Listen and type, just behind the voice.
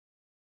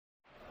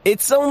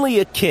It's only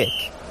a kick.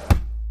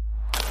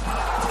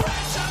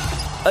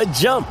 A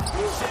jump.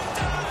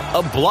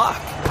 A block.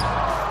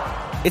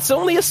 It's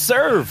only a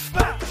serve.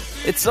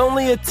 It's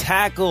only a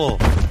tackle.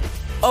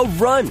 A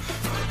run.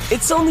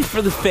 It's only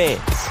for the fans.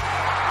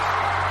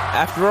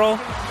 After all,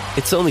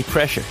 it's only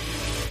pressure.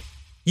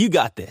 You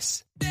got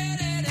this.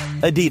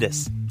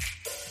 Adidas.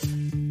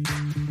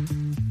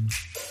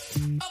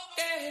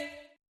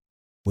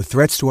 With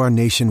threats to our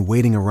nation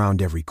waiting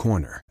around every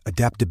corner,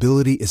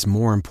 adaptability is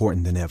more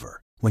important than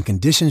ever. When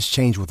conditions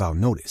change without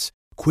notice,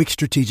 quick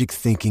strategic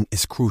thinking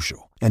is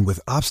crucial. And with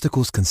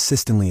obstacles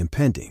consistently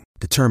impending,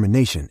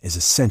 determination is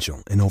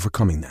essential in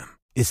overcoming them.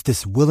 It's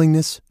this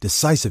willingness,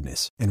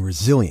 decisiveness, and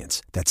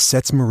resilience that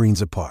sets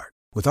Marines apart.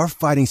 With our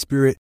fighting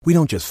spirit, we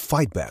don't just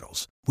fight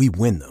battles, we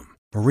win them.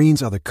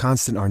 Marines are the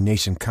constant our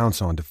nation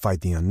counts on to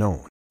fight the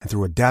unknown. And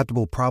through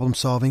adaptable problem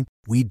solving,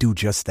 we do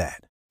just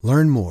that.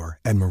 Learn more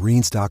at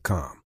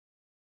marines.com.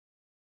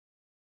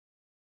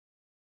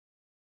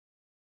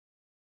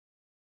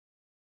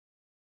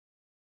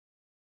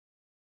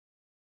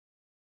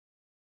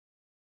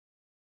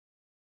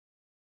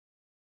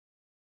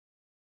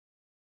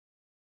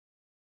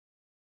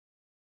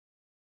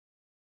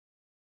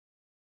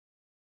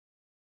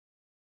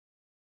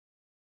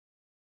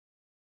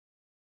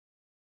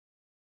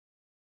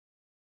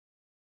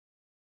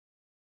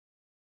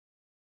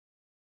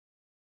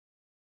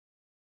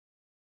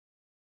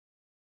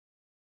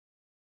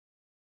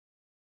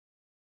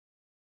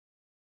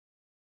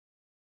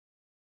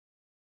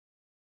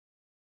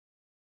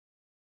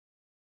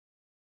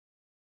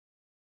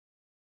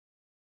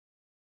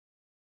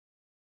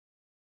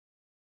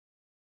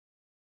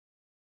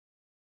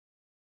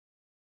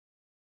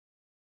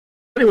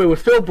 Anyway,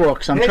 with Phil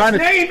Brooks, His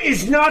name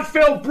is not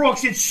Phil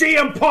Brooks, it's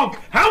CM Punk.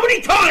 How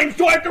many times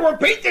do I have to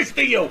repeat this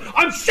to you?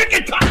 I'm sick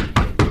of time.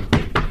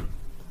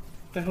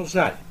 What the hell's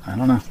that? I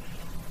don't know.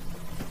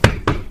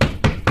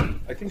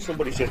 I think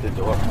somebody's at the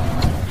door.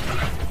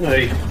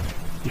 Hey.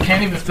 You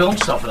can't even film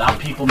stuff without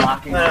people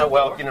knocking.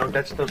 Well,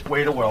 that's the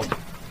way of the world.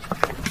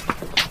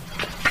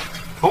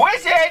 Who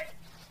is it?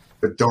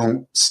 But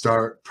don't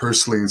start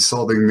personally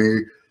insulting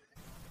me.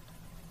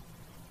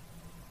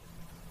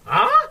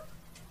 Huh?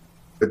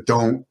 But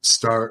don't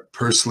start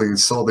personally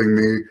insulting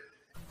me.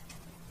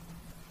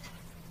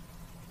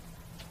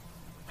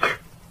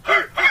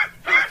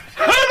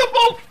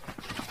 Hannibal!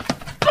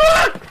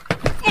 Oh,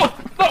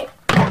 no,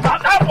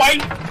 not that way!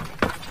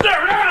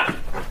 There!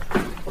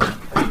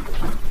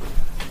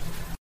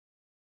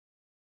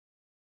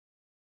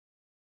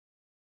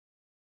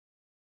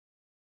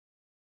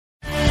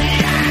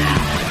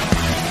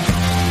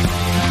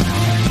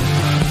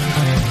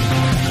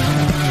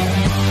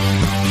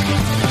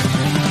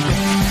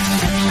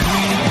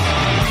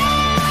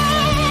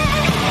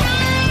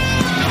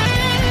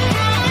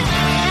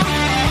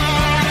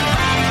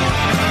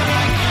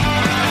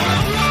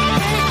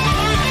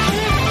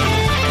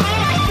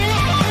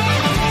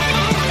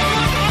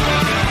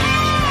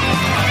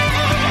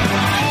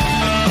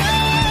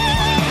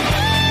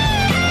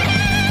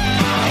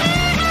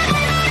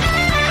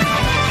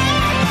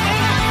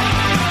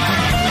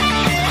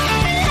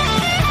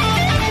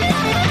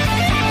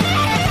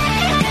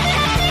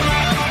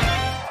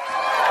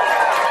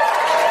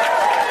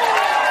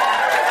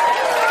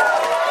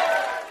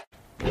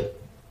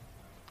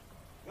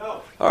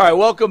 All right,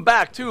 welcome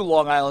back to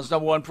Long Island's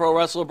 #1 pro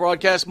wrestler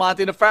broadcast.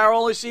 Monty Nefaro,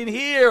 only seen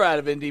here out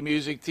of Indie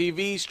Music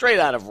TV, straight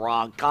out of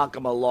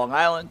Ronkonkoma, Long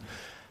Island.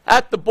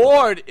 At the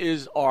board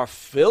is our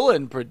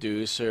fill-in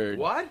producer,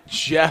 What?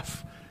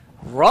 Jeff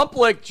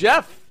Rumplick.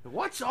 Jeff,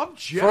 What's up,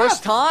 Jeff?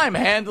 first time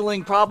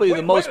handling probably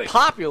the most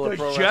popular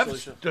pro wrestler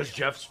Does show. Does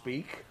Jeff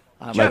speak?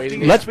 I'm Jeff, waiting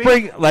do you to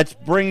speak? Let's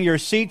bring your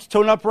seats to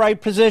an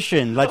upright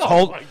position. Let's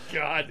My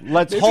God.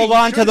 Let's Maybe hold you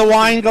on to should- the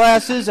wine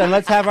glasses and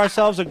let's have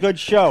ourselves a good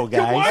show,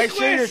 guys. wine I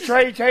see your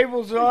tray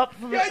tables up.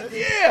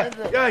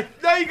 Yeah.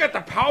 Now you got the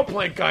power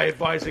plant guy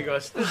advising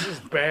us. This is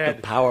bad.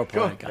 The power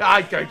plant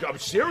guy. I'm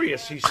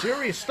serious. He's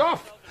serious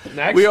stuff.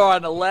 Next. We are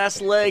on the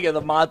last leg of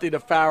the Monty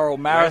Nefaro leg.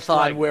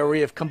 Marathon, where we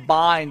have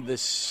combined the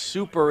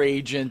super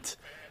agent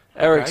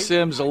Eric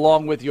Sims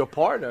along with your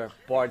partner,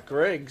 Bart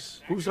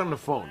Griggs. Who's on the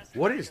phone?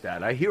 What is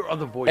that? I hear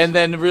other voices. And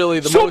then really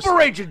the Super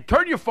Agent,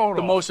 turn your phone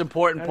the off. most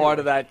important part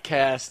of that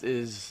cast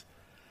is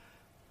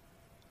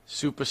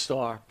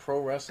superstar pro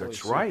wrestling.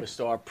 That's right.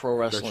 Superstar pro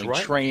wrestling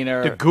right.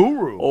 trainer. The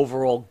guru.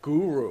 Overall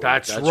guru.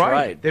 That's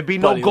right. There'd be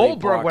no Buddy Lee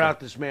Goldberg Parker. without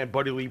this man,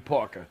 Buddy Lee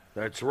Parker.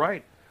 That's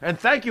right. And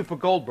thank you for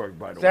Goldberg,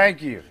 by the way.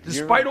 Thank you.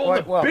 Despite You're all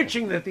the quite welcome.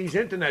 bitching that these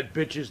internet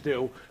bitches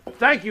do,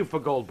 thank you for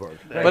Goldberg.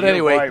 But You're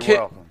anyway, quite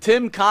welcome.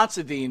 Tim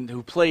Considine,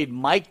 who played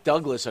Mike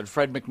Douglas on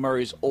Fred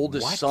McMurray's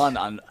oldest son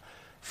on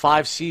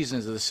 5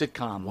 seasons of the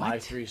sitcom My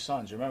Three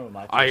Sons. Remember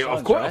My Three Sons,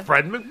 Of course, right?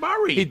 Fred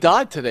McMurray. He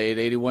died today at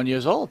 81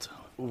 years old.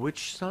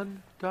 Which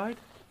son died?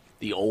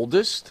 The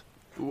oldest?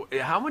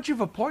 How much of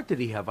a part did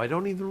he have? I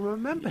don't even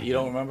remember. You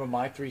don't remember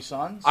My Three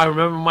Sons? I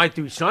remember My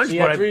Three Sons. He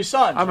but had 3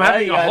 sons. I'm right?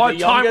 having You a had hard the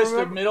time. youngest, the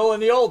remembering. middle,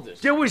 and the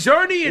oldest. There was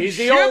Ernie and He's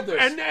the Chip oldest.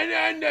 and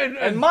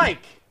And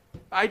Mike.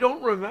 I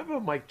don't remember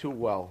Mike too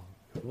well.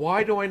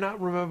 Why do I not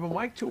remember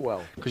Mike too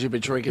well? Because you've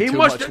been drinking He too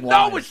must much have.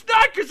 wine. No, it's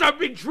not because I've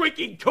been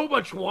drinking too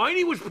much wine.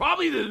 He was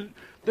probably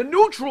the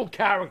neutral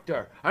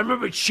character. I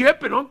remember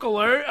Chip and Uncle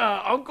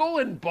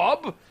and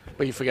Bub.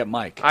 But you forget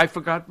Mike. I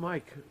forgot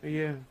Mike.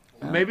 Yeah.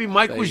 Maybe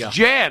Mike there you was go.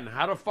 Jan.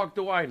 How the fuck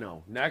do I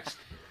know? Next.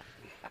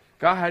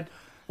 Go ahead.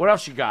 What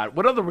else you got?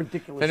 What other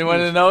ridiculous Anyone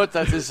news? to know it?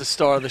 That is the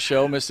star of the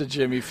show, Mr.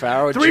 Jimmy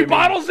Farrow. Three Jimmy,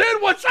 bottles in.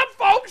 What's up,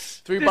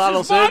 folks? Three This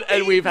bottles is in, Monty.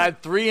 and we've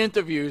had 3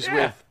 interviews Yeah.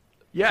 with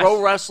Yes.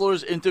 pro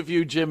wrestlers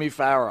interview Jimmy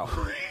Farrow.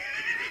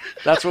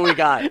 That's what we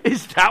got.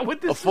 Is that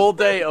what this A full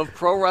day of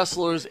pro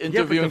wrestlers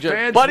interviewing the Jimmy.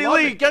 fans Buddy love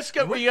Lee, it. guess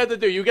what you got to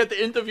do? You get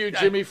to interview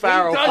Jimmy He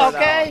Farrow. does. for an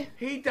hour. Okay.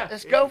 He does.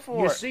 Let's go for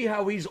You it. see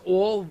how he's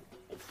all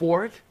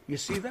for it? You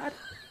see that?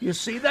 You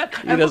see that?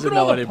 He And doesn't look at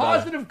all know the any better.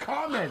 positive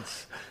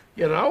comments.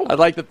 You know? I'd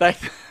like to thank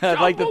the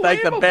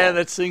unbelievable. band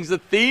that sings the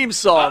theme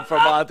song for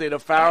Monty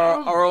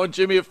DeFaro, our own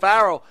Jimmy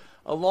Farrow,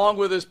 along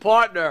with his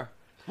partner.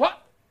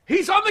 What?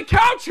 He's on the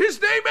couch.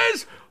 His name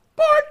is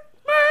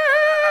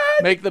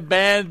Bartman. Make the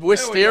band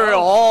Wisteria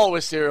Hall.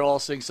 Wisteria Hall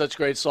sings such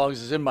great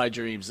songs as In My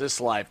Dreams, This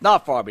Life,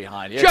 Not Far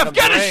Behind. Here Jeff, Comes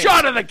get a Rain.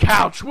 shot of the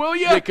couch, will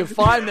you? You can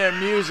find their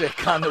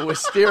music on the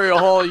Wisteria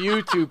Hall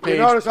YouTube page.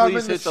 notice I'm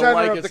Please in the hit the center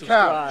like of and the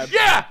subscribe.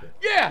 Yeah,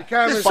 yeah.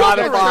 camera's dead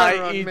center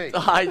Spotify, on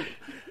me.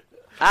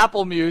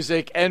 Apple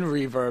Music, and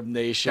Reverb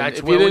Nation. That's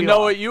If where you didn't we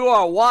know are. it, you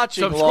are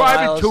watching Subscribe Long and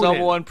Island's tune in.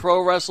 number one pro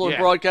wrestler Yeah.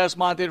 broadcast,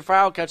 Monty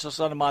DeFaro. Catch us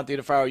on the Monty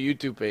DeFaro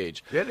YouTube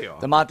page. There they are.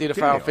 The Monty There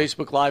DeFaro they are.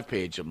 Facebook Live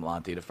page of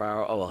Monty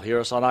DeFaro. Oh, well,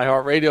 hear us on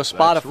iHeartRadio,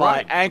 Spotify,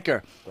 right.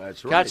 Anchor.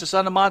 That's Catch right. us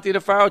on the Monty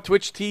DeFaro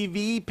Twitch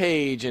TV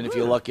page. And if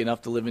you're lucky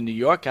enough to live in New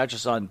York, catch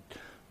us on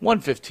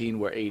 115,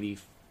 where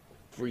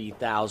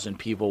 83,000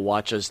 people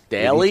watch us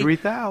daily.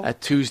 83,000.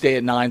 At Tuesday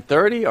at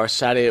 9:30 or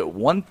Saturday at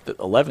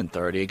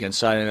 11:30 against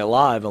Saturday Night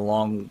Live,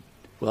 along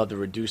we'll have the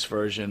reduced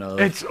version of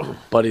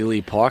Buddy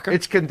Lee Parker.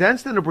 It's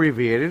condensed and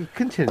abbreviated.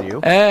 Continue.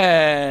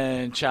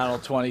 And Channel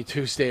 20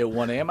 Tuesday at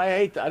 1 a.m.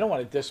 I don't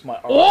want to diss my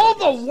All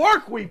the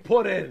work we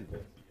put in.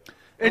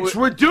 It's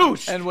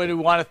reduced. And we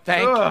want to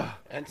thank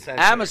And censored.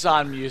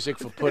 Amazon Music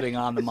for putting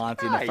on the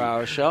Monty right.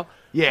 DeFaro show.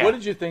 Yeah. What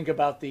did you think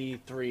about the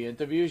 3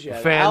 interviews? You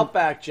had Fan-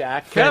 Outback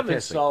Jack, Kevin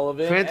Fantastic.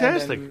 Sullivan,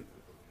 Fantastic. and then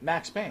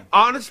Max Payne.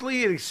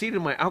 Honestly, it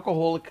exceeded my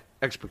alcoholic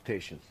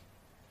expectations.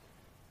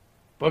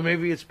 But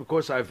maybe it's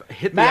because I've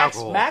hit the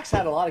alcohol. Max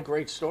had a lot of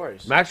great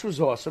stories. Max was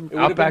awesome. It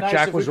would have been Outback nice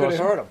Jack if we was could have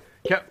awesome. heard him.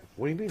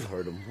 What do you mean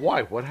heard him?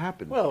 Why? What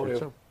happened? Well,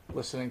 What's we're up?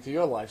 listening to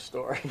your life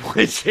story.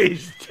 Which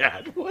is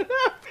Dad. What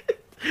happened?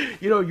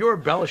 You know, you're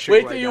embellishing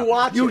Wait right till you now.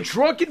 watch You it.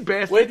 drunken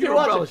bastard. Wait till you're you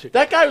watch embellishing. it.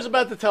 That guy was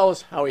about to tell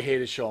us how he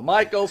hated Shawn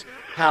Michaels,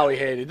 how he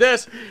hated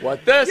this,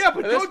 what this. Yeah,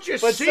 but and this, don't you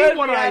but see then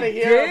what we had I to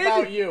hear did?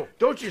 about you?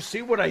 Don't you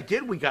see what I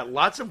did? We got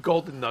lots of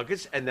golden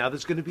nuggets, and now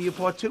there's going to be a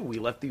part 2. We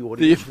left the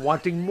audience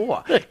wanting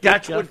more.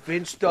 That's what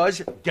Vince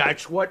does.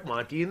 That's what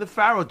Monty and the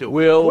Pharaoh do.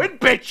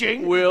 Quit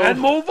bitching and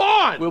move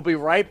on. We'll be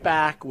right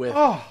back with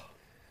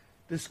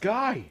This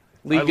guy.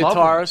 lead I love him.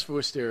 guitarist for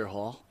Wisteria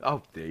Hall.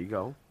 Oh, there you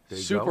go. There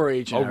you Super go.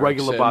 agent A Eric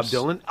regular Bob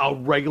Sims. Dylan. A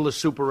regular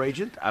super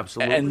agent.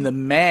 Absolutely. And the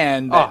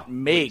man that Oh,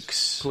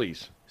 makes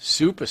Please.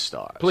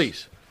 superstars.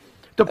 Please.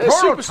 The A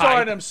superstar in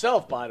prototype.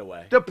 himself, by the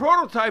way. The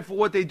prototype for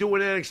what they do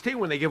in NXT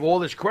when they give all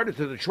this credit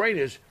to the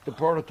trainers, the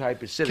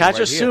prototype is sitting Catch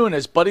right us here. soon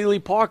as Buddy Lee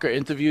Parker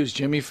interviews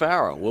Jimmy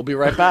Farrow. We'll be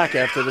right back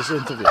after this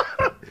interview.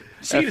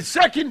 See you in a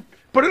second.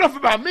 But enough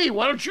about me.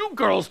 Why don't you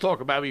girls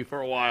talk about me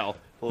for a while?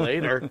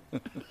 Later.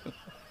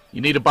 You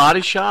need a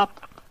body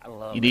shop?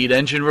 You need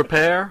engine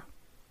repair?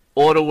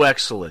 Auto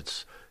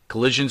Excellence.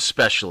 Collision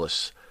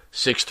Specialists.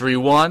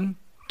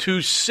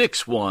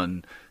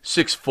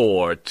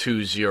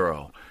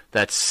 631-261-6420.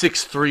 That's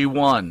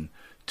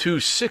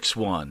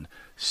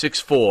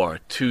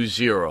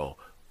 631-261-6420.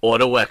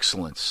 Auto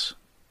Excellence.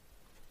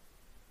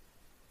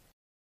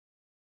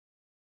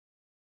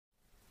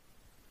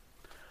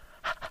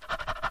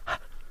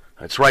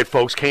 That's right,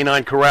 folks.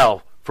 Canine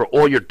Corral for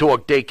all your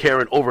dog daycare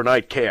and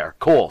overnight care.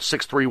 Call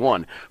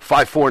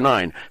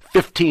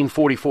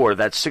 631-549-1544.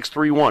 That's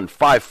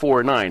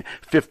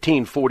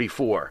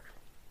 631-549-1544.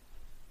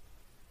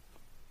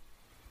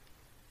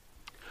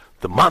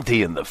 The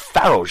Monty and the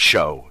Pharaoh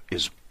Show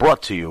is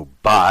brought to you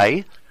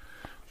by...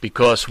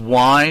 Because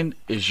wine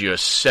is your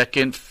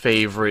second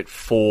favorite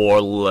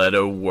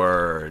 4-letter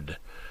word.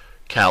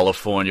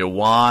 California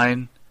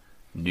wine,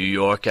 New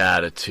York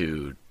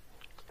attitude.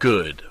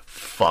 Good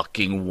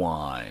fucking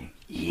wine.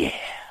 Yeah.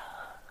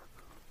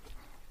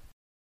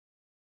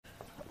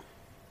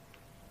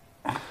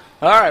 All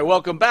right,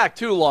 welcome back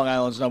to Long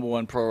Island's number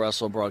one pro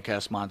wrestler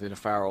broadcast, Monty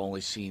DeFaro, only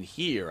seen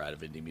here out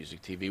of Indie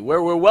Music TV,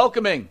 where we're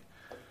welcoming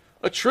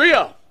a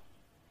trio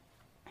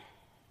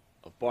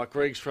of Bart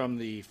Griggs from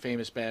the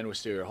famous band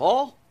Wisteria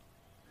Hall,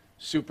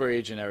 super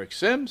agent Eric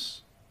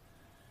Sims,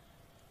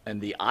 and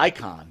the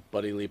icon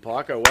Buddy Lee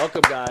Parker. Welcome,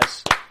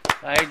 guys.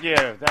 Thank you.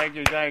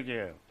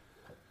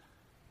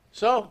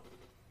 So,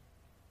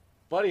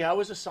 Buddy, how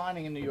was the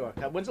signing in New York?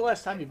 When's the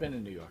last time you've been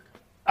in New York?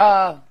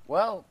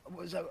 Well,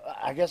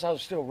 I guess I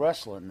was still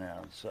wrestling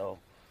now, so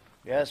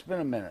yeah, it's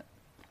been a minute.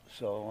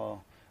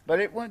 So but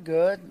it went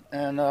good.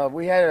 And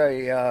we had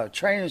a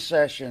training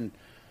session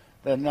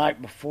the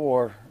night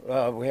before.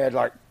 We had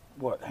how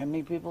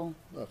many people?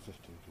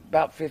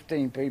 About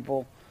 15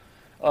 people.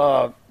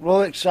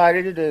 Really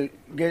excited to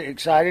get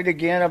excited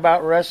again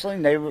about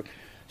wrestling. They were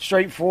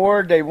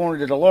straightforward. They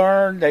wanted to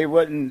learn. They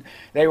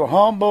were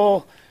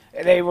humble.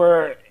 They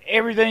were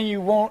everything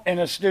you want in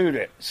a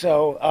student.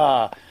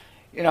 So,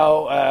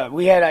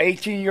 we had an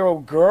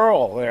 18-year-old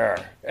girl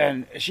there,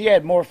 and she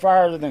had more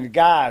fire than the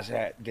guys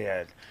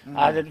did.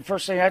 The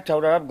first thing I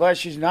told her, I'm glad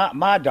she's not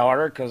my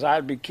daughter because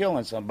I'd be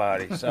killing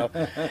somebody. So,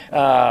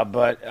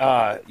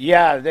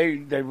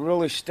 they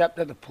really stepped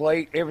at the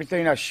plate.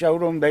 Everything I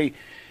showed them, it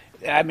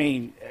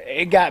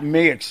got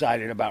me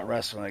excited about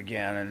wrestling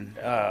again. And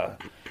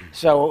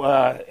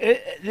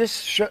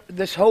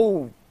this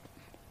whole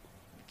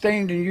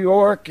thing to New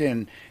York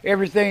and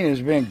everything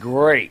has been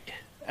great.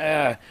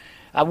 I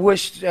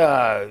wish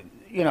there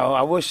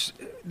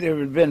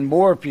had been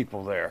more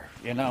people there,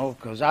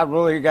 because I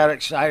really got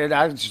excited.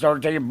 I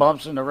started taking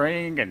bumps in the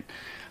ring and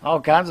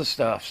all kinds of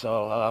stuff.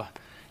 So,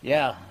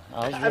 how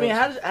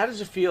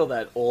does it feel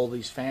that all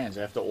these fans,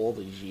 after all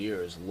these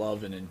years,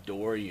 love and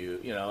adore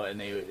you, and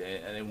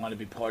they want to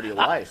be part of your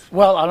life?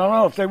 Well, I don't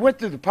know. If they went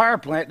through the power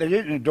plant, they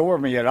didn't adore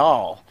me at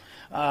all.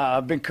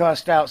 I've been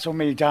cussed out so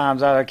many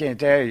times I can't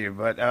tell you,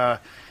 but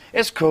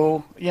it's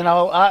cool.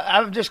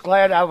 I'm just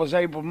glad I was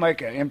able to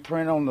make an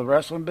imprint on the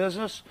wrestling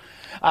business.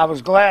 I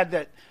was glad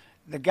that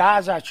the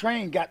guys I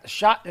trained got the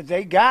shot that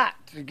they got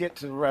to get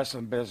to the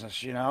wrestling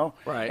business,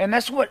 Right. And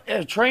that's what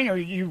a trainer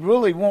you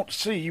really want to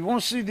see. You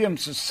want to see them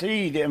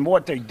succeed in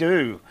what they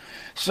do.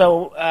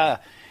 So,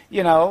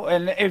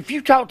 and if you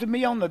talk to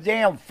me on the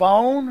damn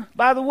phone,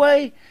 by the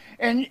way,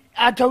 and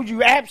I told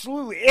you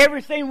absolutely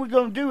everything we're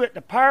going to do at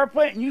the power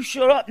plant, and you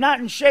showed up not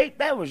in shape,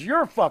 that was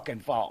your fucking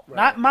fault,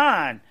 not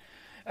mine.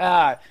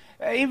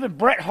 Even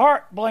Bret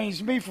Hart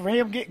blames me for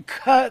him getting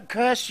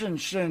concussion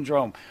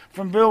syndrome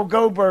from Bill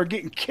Goldberg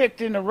getting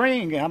kicked in the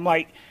ring. And I'm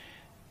like,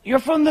 you're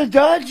from the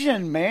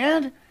dungeon,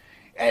 man.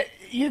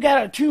 You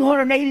got a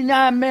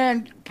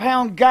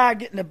 289-pound guy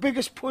getting the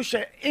biggest push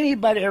that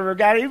anybody ever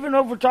got, even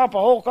over top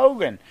of Hulk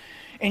Hogan.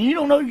 And you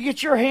don't know you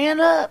get your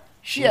hand up?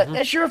 Shit,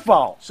 that's your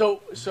fault.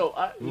 So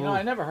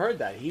I never heard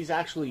that. He's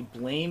actually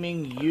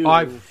blaming you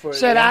for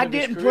said the I end of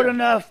his didn't career. put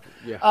enough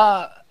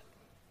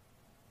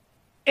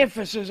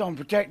emphasis on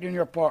protecting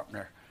your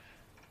partner.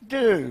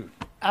 Dude,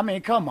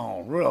 come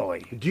on,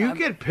 really. Do you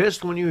get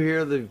pissed when you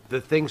hear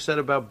the things said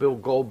about Bill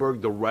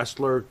Goldberg, the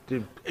wrestler?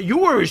 You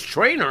were his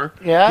trainer.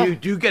 Yeah. Do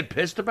you get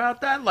pissed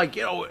about that?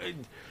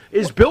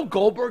 Is Bill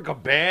Goldberg a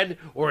bad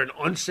or an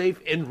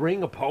unsafe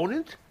in-ring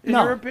opponent, in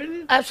your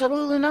opinion?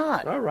 Absolutely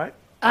not. All right.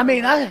 I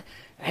was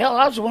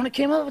the one that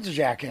came up with the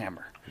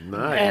jackhammer.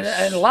 Nice.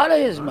 And a lot of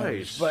his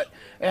moves.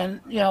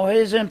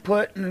 His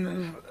input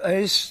and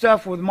his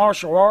stuff with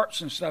martial arts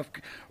and stuff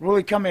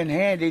really come in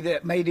handy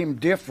that made him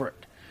different.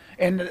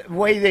 And the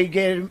way they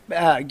gave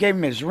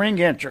him his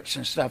ring entrance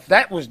and stuff,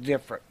 that was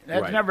different.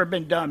 That's never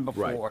been done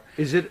before. Right.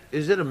 Is it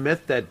a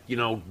myth that,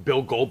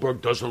 Bill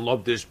Goldberg doesn't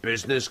love this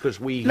business? Because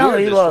he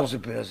loves the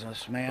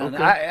business, man.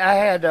 Okay. I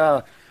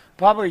had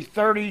probably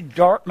 30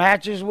 dark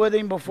matches with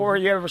him before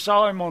you ever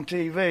saw him on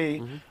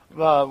TV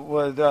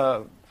with,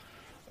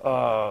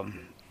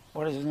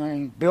 what is his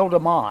name? Bill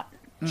DeMott.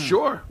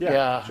 Sure.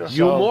 Yeah. Sure.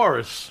 Hugh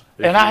Morris.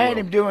 And I had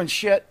him doing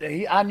shit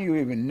that I knew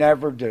he would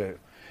never do.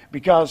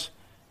 Because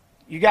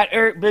you got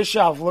Eric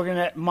Bischoff looking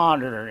at the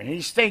monitor, and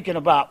he's thinking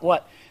about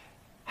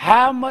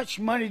how much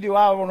money do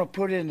I want to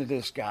put into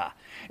this guy?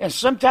 And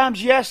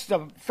sometimes, yes,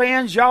 the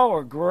fans, y'all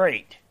are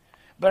great.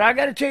 But I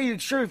got to tell you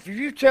the truth. If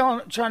you're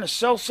trying to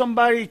sell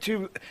somebody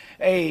to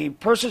a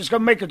person that's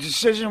going to make a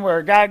decision where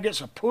a guy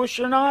gets a push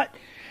or not,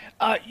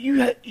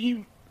 you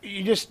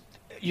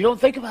don't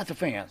think about the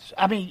fans.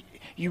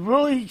 You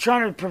really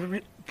trying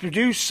to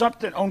produce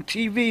something on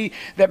TV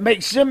that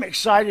makes them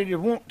excited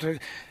and want to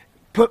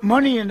put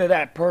money into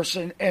that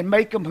person and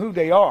make them who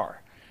they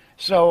are.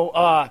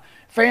 So,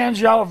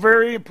 fans, y'all are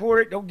very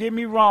important. Don't get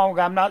me wrong.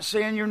 I'm not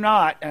saying you're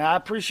not. And I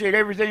appreciate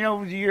everything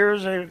over the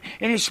years,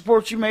 any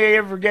support you may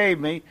ever gave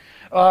me.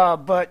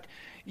 But,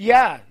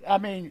 yeah,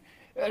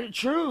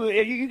 true.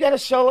 You got to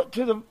sell it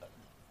to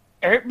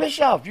Eric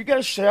Bischoff. You got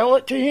to sell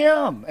it to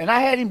him. And I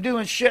had him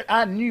doing shit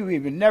I knew he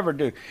would never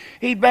do.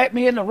 He'd back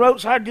me in the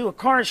ropes. I'd do a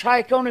Cornish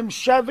hike on him,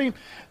 shove him.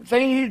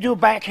 He'd do a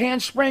back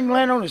handspring,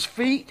 land on his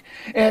feet,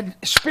 and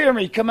spear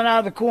me coming out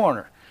of the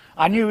corner.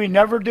 I knew he'd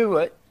never do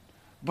it,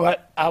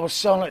 but I was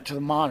selling it to the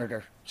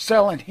monitor,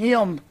 selling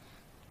him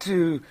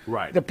to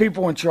the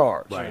people in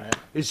charge. Right.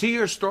 Is he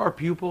your star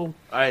pupil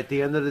at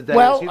the end of the day?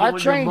 Well, Is he the I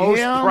one trained you're most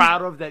him.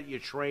 proud of that you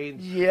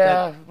trained?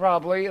 Yeah,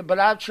 probably. But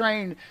I've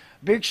trained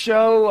Big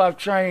Show. I've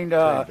trained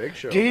Big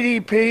Show.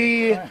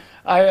 DDP. Right.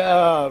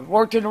 I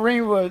worked in the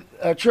ring with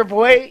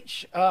Triple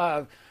H.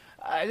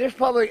 There's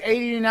probably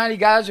 80 to 90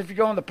 guys if you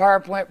go on the Power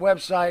Plant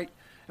website.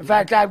 In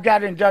fact, I've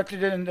got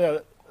inducted in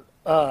the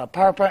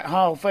Power Plant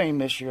Hall of Fame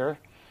this year.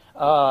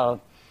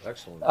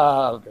 Excellent.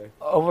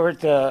 Over at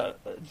the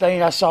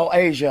thing I saw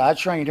Asia, I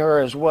trained her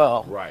as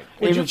well. Right.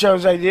 Even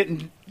shows they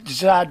didn't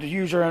decided to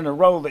use her in a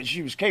role that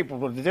she was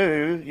capable to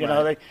do. You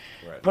know, they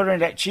put her in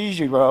that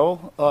cheesy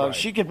role.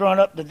 She could run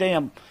up the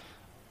damn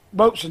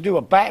ropes and do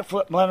a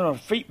backflip and land on her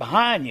feet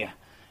behind you.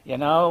 You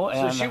know,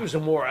 and, so she was a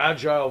more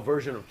agile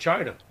version of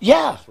China.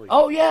 Yeah.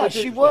 Oh, yeah,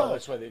 she was.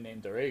 That's why they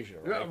named her Asia,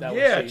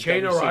 right?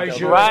 China or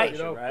Asia.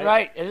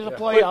 Right. It is a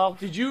playoff.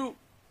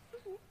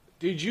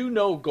 Did you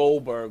know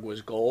Goldberg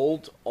was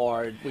gold,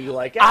 or were you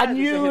like, I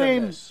knew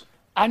him.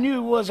 I knew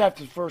it was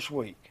after the first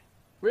week.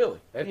 Really?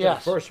 After the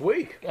first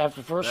week?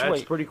 After the first week.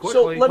 That's pretty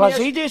quickly. So because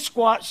he did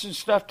squats and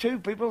stuff, too.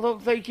 People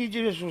don't think he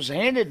just was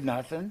handed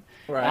nothing.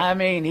 Right. I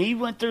mean, he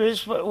went through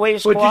his way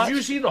of squats. But did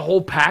you see the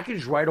whole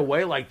package right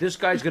away? Like, this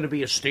guy's going to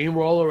be a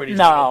steamroller? And he's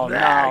No.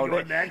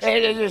 Next.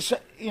 It is,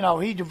 you know,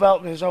 he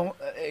developed his own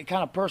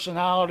kind of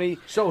personality.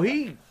 So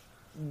he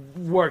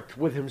worked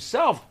with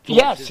himself.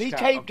 Yes, he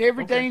taped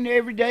everything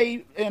every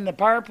day in the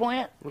power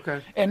plant.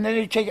 Okay. And then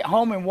he'd take it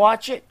home and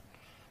watch it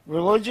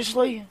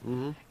religiously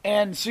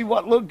and see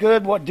what looked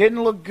good, what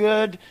didn't look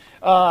good.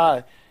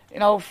 You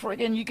know,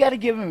 friggin', you got to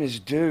give him his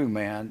due,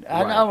 man.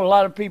 I know a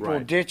lot of people are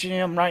ditching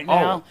him right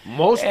now.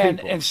 Most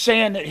people. And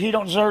saying that he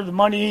don't deserve the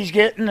money he's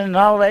getting and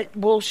all that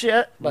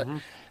bullshit. But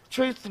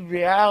truth and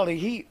reality,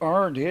 he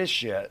earned his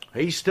shit.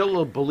 He's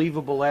still a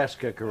believable ass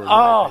kicker.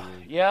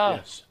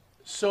 Yes.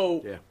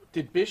 So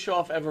did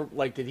Bischoff ever,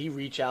 like, did he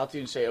reach out to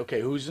you and say, okay,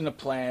 who's in the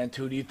plant?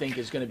 Who do you think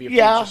is going to be a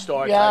future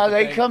star? Yeah, type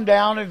they of thing? come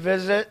down and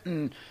visit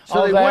and so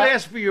all they that. would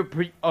ask for your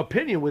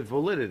opinion with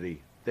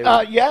validity.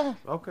 Yeah.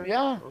 Okay.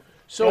 Yeah.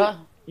 So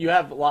you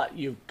have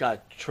you've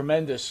got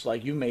tremendous,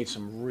 like, you made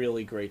some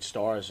really great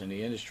stars in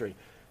the industry,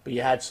 but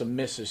you had some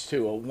misses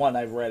too. One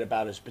I've read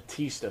about is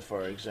Batista,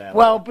 for example.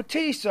 Well,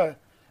 Batista,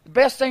 the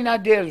best thing I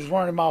did was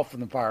run him off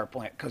from the power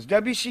plant because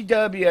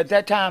WCW at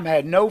that time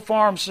had no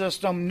farm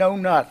system, no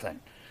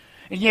nothing.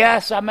 And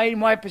yes, I made him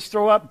wipe his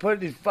throw up and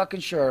put his fucking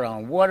shirt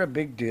on. What a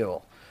big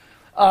deal.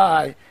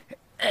 And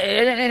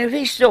if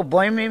he's still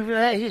blaming me for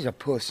that, he's a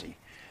pussy.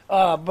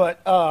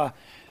 But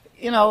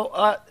you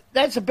know,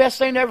 that's the best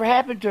thing that ever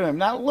happened to him.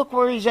 Now look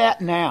where he's at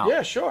now.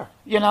 Yeah, sure.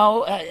 You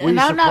know,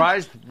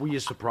 Were you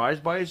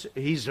surprised by his?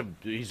 He's a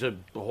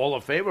Hall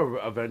of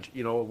Famer event.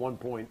 You know, at one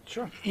point.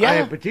 Sure.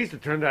 Yeah. Batista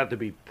turned out to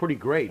be pretty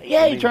great.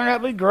 Yeah, he turned out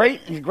to be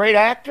great. He's a great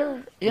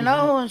actor. You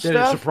know, and Did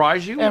stuff. it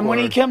surprise you? And when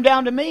he came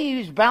down to me, he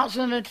was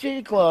bouncing in a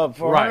titty club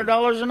for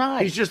 $100 a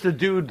night. He's just a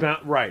dude,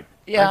 right?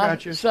 Yeah. I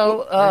got you.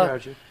 So, I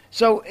got you.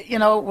 So you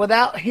know,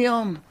 without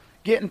him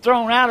getting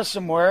thrown out of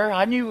somewhere,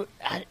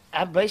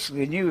 I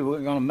basically knew we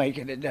weren't going to make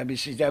it at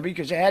WCW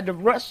because they had to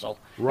wrestle.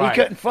 Right. He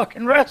couldn't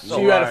fucking wrestle.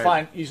 So you had to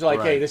find. He's like,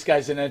 hey, this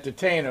guy's an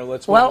entertainer.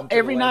 Let's. Well,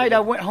 every night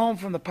I went home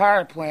from the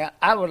power plant,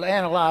 I would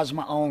analyze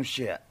my own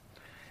shit.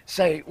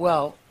 Say,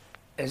 well,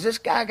 has this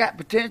guy got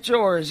potential,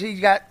 or is he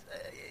going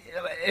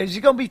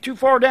to be too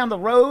far down the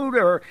road,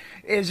 or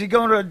is he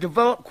going to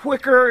develop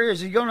quicker?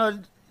 Is he going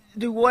to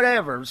do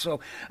whatever?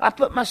 So I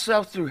put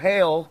myself through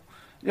hell,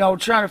 you know,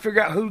 trying to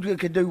figure out who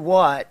could do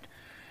what.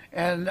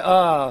 And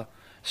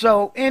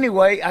so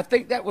anyway, I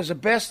think that was the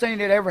best thing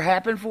that ever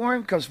happened for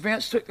him because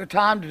Vince took the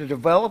time to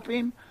develop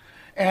him,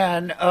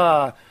 and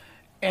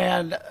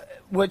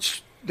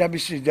which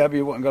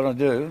WCW wasn't going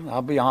to do.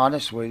 I'll be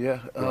honest with you.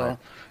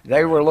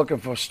 They were looking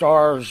for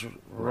stars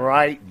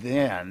right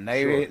then.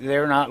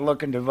 They're not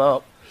looking to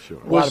develop a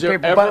lot of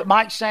people. But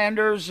Mike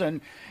Sanders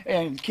and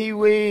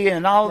Kiwi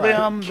and all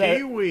them.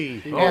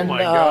 Kiwi. Oh, my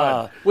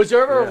God. Was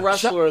there ever a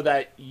wrestler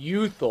that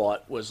you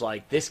thought was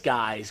like, this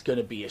guy's going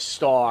to be a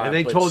star, and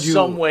they but told you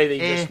some way they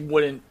just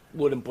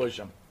wouldn't push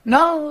him?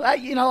 No, I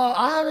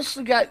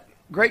honestly got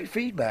great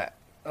feedback.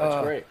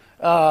 That's great.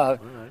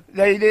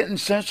 They didn't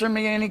censor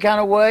me in any kind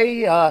of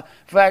way. In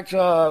fact,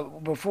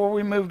 before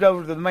we moved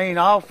over to the main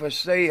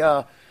office, we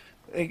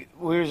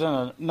was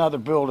in another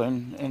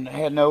building and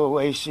had no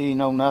AC,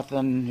 no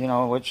nothing, you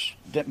know, which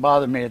didn't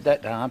bother me at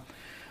that time.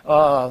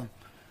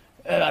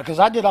 Because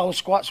I did all the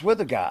squats with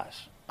the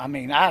guys. I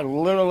mean, I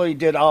literally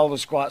did all the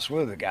squats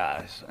with the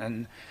guys.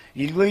 And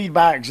you lead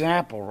by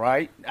example,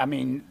 right? I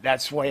mean,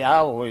 that's the way I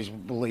always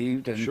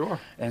believed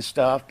and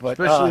stuff. But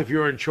especially if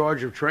you're in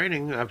charge of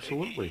training,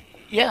 absolutely.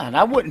 Yeah, and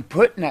I wasn't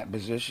put in that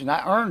position.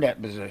 I earned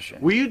that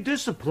position. Were you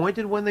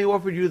disappointed when they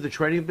offered you the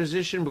training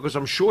position? Because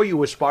I'm sure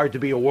you aspired to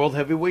be a world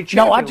heavyweight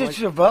champion. No, I just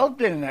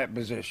developed in that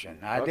position.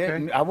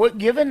 I wasn't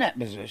given that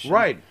position.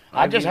 Right.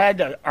 I just had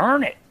to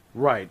earn it.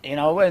 Right. You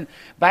know, and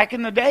back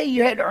in the day,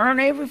 you had to earn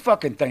every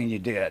fucking thing you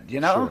did,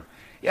 you know?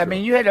 Sure. I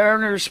mean, you had to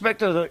earn the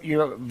respect of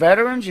your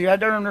veterans. You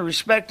had to earn the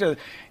respect of,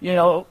 you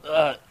know,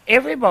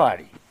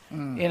 everybody.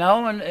 You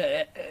know, and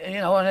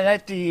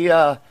at the,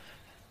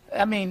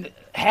 I mean,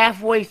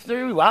 halfway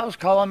through, I was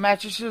calling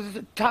matches to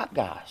the top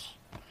guys.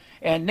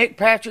 And Nick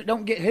Patrick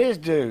don't get his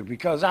due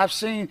because I've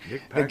seen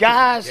the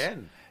guys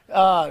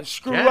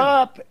screw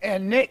up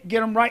and Nick get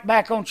them right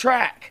back on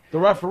track. The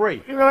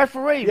referee. The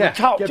referee would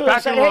talk get to back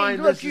us and in say, line,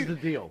 hey, look, this is the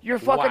deal. You're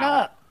fucking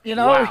up. You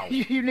know,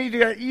 you need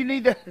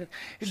to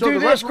So do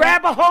the this.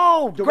 Grab a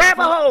hold. Grab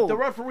a hold. The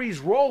referee's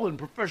role in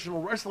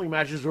professional wrestling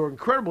matches are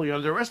incredibly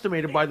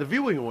underestimated by the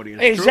viewing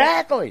audience.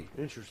 Exactly.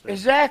 True? Interesting.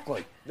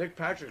 Exactly. Nick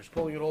Patrick's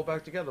pulling it all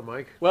back together,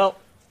 Mike. Well,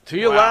 To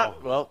your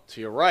left,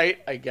 to your right,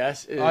 I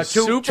guess, is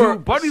to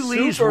Buddy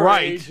Lee's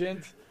right.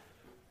 Agent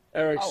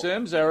Eric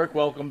Sims. Eric,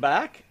 welcome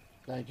back.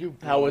 Thank you.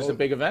 How was the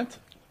big event?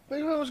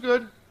 Big event was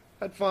good.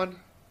 Had fun.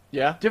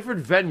 Yeah.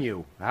 Different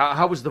venue.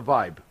 How was the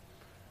vibe?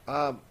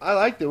 I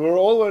liked it. We were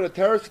all the way to the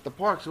terrace at the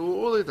park, so we were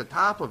all at the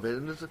top of it,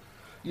 and it's a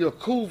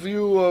cool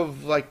view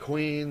of like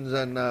Queens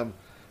and.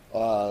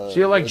 So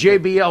you're like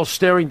JBL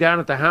staring down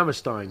at the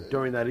Hammerstein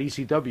during that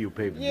ECW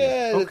pay-per-view.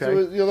 Yeah, okay.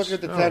 You're looking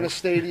at the tennis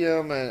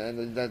stadium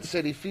and that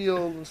City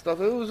Field and stuff.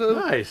 It was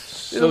nice.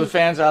 So the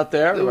fans out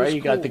there, right?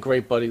 You cool. got the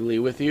great Buddy Lee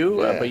with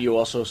you, Yeah. but you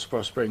also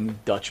supposed to bring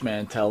Dutch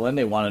Mantel in.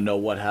 They want to know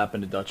what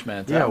happened to Dutch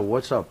Mantel. Yeah,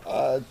 what's up?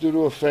 Due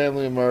to a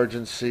family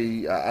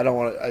emergency, I don't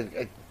want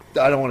to.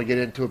 I don't want to get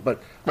into it,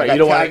 but Right, you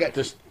don't want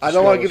to I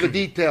don't want to give the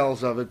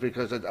details of it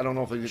because I don't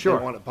know if they Sure.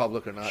 want it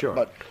public or not. Sure.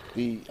 But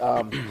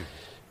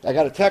I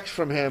got a text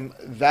from him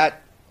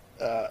that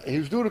he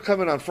was due to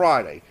come in on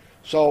Friday.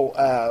 So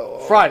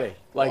Friday,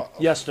 like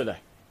yesterday.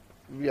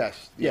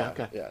 Yes. Yeah,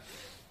 okay. Yes.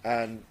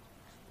 And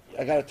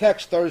I got a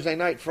text Thursday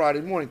night,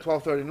 Friday morning,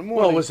 12:30 in the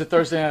morning. Well, was it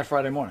Thursday night or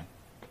Friday morning?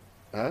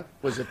 Huh?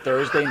 Was it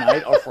Thursday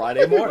night or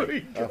Friday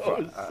morning?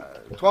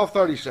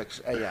 12:36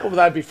 a.m. Well,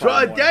 that'd be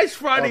Friday morning. That's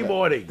Friday Okay.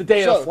 morning. The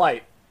day of the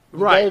flight. The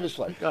day of his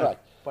flight, correct.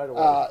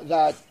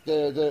 That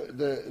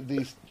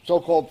the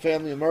so-called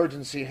family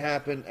emergency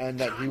happened, and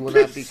that he would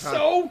not be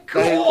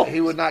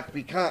he would not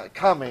be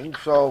coming.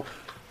 So,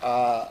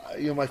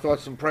 my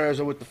thoughts and prayers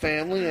are with the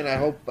family, and I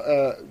hope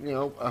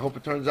I hope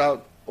it turns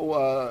out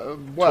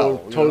well.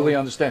 Totally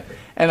understand.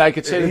 And I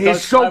could say to His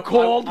Dutch,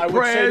 so-called I would say to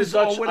prayers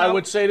Dutch, all I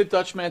would say to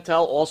Dutch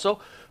Mantel also,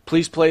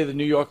 please play the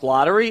New York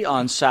Lottery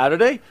on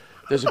Saturday.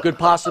 There's a good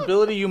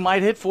possibility you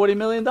might hit $40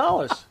 million,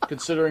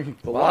 considering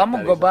the Well, I'm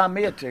going to go buy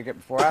me a ticket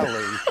before I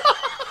leave.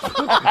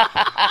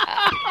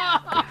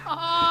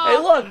 Hey,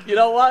 look, you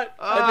know what?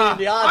 I mean,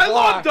 the odds I are.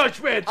 love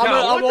Dutch Mantel.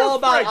 I'm all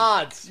about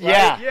odds.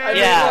 Yeah. Right?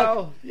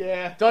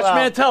 Yeah. Dutch Well,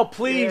 Mantel,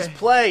 please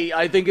play.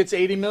 I think it's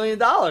 $80 million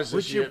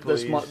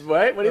this month,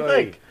 right? What do you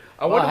think?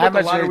 I wonder how what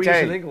the much did it lottery is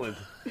take? in England.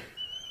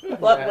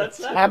 What's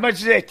that? How much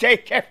do they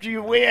take after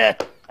you win?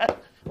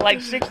 Like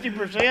 60%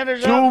 or something?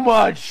 Too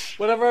much.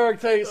 Whatever Eric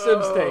Sims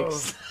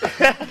takes.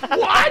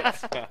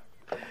 What?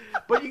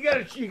 But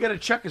you gotta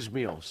check his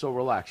meal, so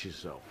relax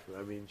yourself.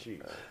 I mean,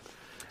 geez.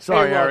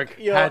 Sorry, Hey, look, Eric.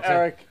 You know,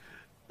 Eric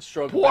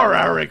struggled. Poor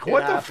Eric.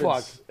 What the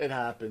happens. fuck? It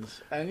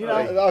happens. And,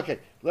 Okay,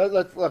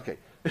 let's okay.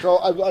 So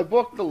I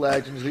booked the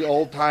legends, the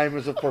old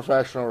timers of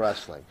professional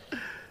wrestling.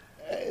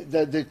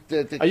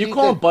 Are you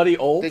calling Buddy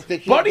old?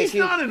 Buddy's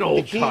not an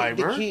old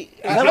timer. Am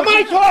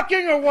I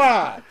talking or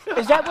what?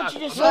 Is that what you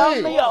just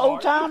told me, an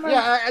old timer?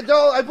 Yeah,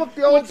 I booked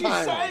the old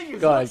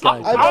timers. Go ahead.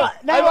 I got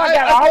old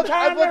I booked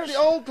timers? the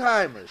old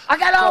timers. I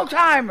got old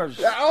timers.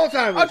 Yeah, old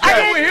timers.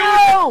 I didn't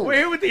know. We're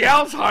here with the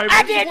Alzheimer's.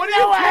 I didn't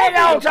know I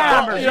had old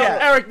timers.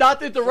 Eric, not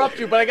to interrupt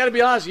you, but I got to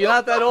be honest. You're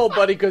not that old,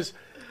 buddy, because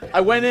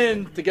I went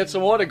in to get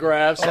some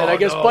autographs, and I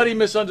guess Buddy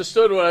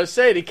misunderstood what I was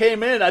saying. He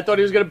came in. I thought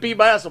he was going to beat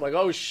my ass. I'm like,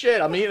 oh,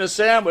 shit, I'm eating a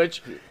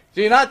sandwich. So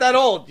you're not that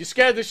old. You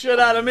scared the shit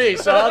out of me,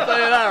 so I'll tell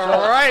you that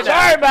right now.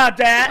 Sorry about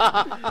that.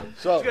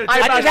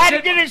 I just had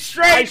to get it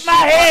straight in my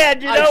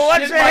head.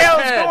 What the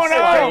hell's going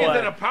Bring on? it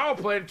to the power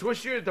plant,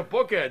 twist you at the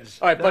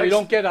bookends. All right, buddy,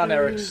 don't get on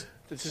Eric's.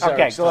 This is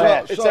Okay, Eric's go time.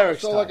 ahead. It's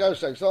Eric's time. Like I was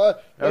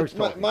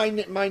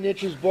saying, my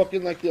niche is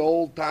booking like the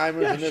old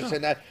timers and this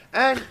and that,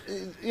 and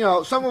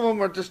some of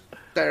them are just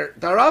they're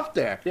up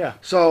there. Yeah.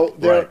 So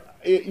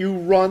you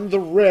run the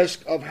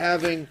risk of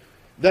having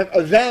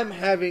them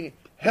having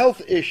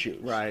health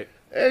issues. Right.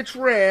 It's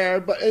rare,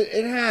 but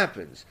it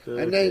happens,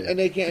 and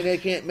they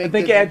can't make. I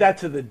think add that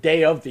to the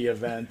day of the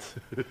event.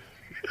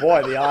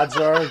 Boy, the odds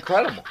are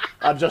incredible.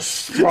 I'm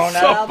just throwing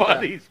that out there.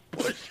 Somebody's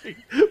pushing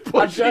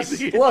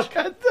Look.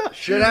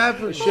 Shit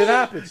happens. Shit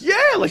happens. Yeah,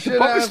 like Shit the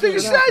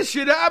Bundesliga happens. says,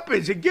 shit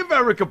happens. And give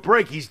Eric a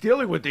break. He's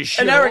dealing with this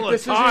shit And Eric, all the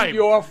this time. isn't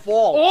your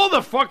fault. All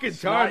the fucking not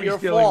time he's your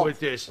dealing fault. with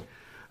this.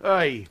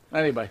 Hey.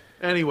 Anyway.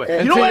 You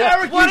know what,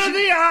 Eric? What are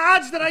the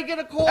odds that I get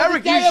a call?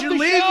 Eric, the day of the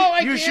show?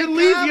 you should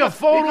leave your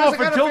phone because off I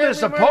got a until they're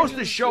family supposed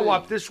to show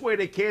emergency. up. This way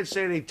they can't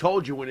say they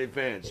told you in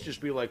advance.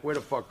 Just be like, where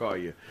the fuck are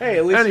you? Hey,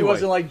 at least he Anyway.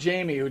 wasn't like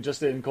Jamie, who just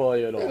didn't call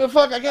you at all. The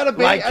fuck, I got a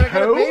baby. Like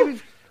who?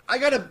 I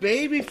got a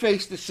baby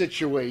face the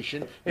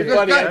situation. Hey, because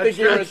buddy, God- I think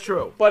you're that's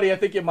true. Buddy, I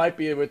think you might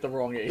be with the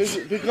wrong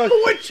age. because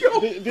What's your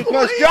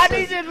because Do I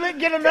need to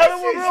get another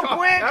one real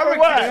quick or Eric,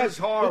 what? this is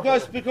horrible.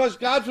 because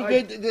God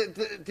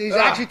forbid he's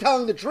actually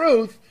telling the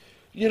truth.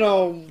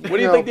 What do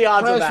you think the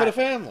odds are? prayers for the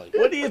family.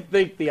 What do you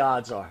think the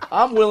odds are?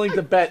 I'm willing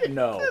to bet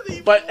no.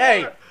 But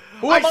hey,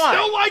 who am I?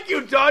 still like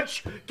you,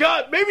 Dutch.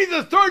 God, maybe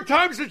the third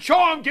time's the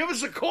charm. Give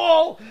us a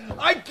call.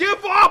 I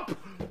give up.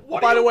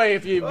 By the way,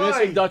 if you're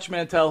missing Dutch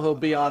Mantel, he'll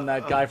be on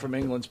that guy from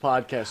England's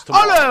podcast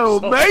tomorrow.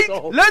 Hello, mate.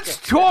 Let's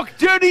talk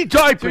dirty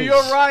diapers. To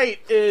your right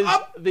is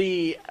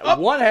the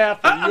one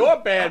half of your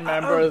band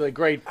member, the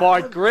great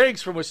Bart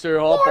Griggs from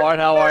Wisteria Hall. Bart,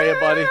 how are you,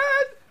 buddy?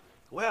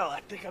 Well,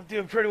 I think I'm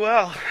doing pretty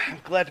well. I'm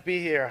glad to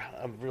be here.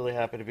 I'm really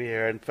happy to be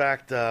here. In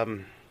fact,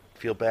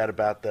 feel bad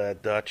about the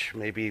Dutch.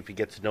 Maybe if he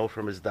gets a note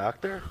from his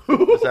doctor,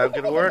 is that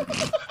going to work?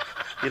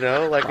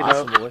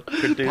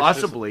 producers.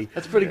 Possibly.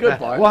 That's pretty good,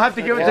 Bart. We'll have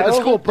to give it to the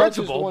school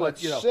principal, but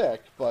but you know.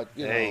 Sick, but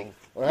you Hey. know.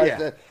 Or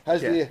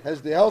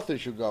has the health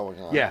issue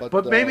going on. Yeah,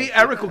 but maybe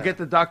Eric will get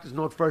the doctor's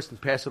note first and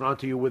pass it on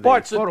to you with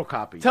Bart, a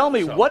photocopy. Tell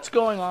me, what's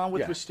going on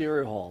with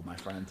Wisteria Hall, my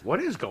friend? What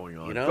is going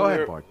on? Go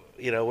ahead, Bart.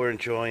 We're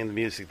enjoying the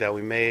music that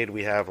we made.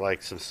 We have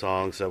like some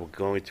songs that we're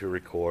going to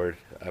record.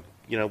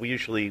 We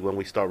usually, when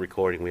we start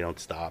recording, we don't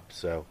stop.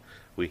 So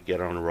we get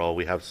on a roll.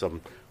 We have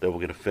some that we're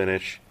going to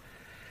finish.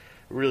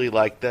 Really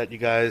like that, you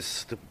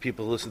guys. The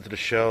people who listen to the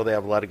show, they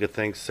have a lot of good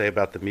things to say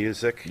about the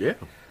music. Yeah.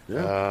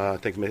 I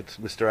think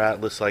Mr.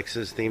 Atlas likes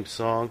his theme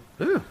song.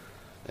 Yeah.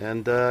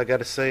 And I got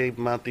to say,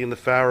 Monty and the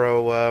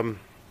Pharaoh,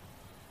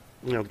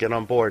 get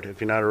on board.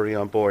 If you're not already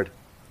on board,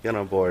 get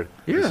on board.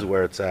 Yeah. This is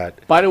where it's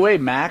at. By the way,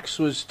 Max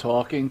was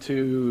talking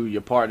to your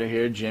partner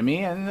here,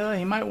 Jimmy, and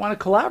he might want to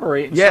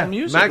collaborate in some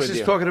music Max with is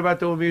you. talking about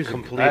doing music.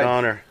 Complete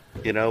honor.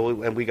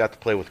 And we got to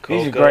play with Coco.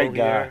 He's a great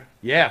guy. Here.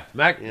 Yeah,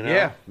 Mac. You know?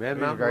 Yeah, man,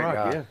 He's a Mountain great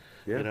Rock. guy.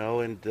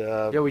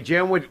 Yeah. We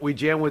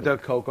jam with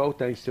Coco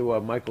thanks to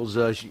Michael's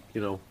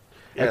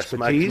Yes,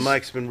 expertise.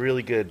 Mike's been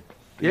really good.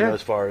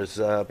 As far as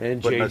and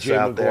putting us JJ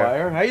out McGuire.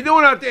 there. How you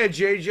doing out there,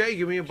 JJ?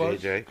 Give me a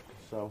buzz. JJ.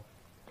 So,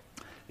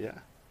 yeah,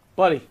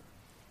 buddy.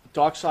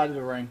 Dark Side of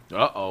the Ring.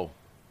 Uh-oh.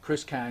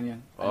 Chris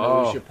Canyon. I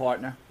know he's your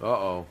partner.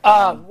 Uh-oh.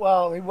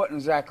 Well, he wasn't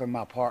exactly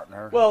my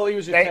partner. Well, he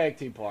was your tag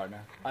team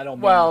partner. I don't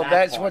mean Well, that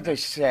that's partner. what they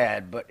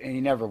said, but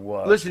he never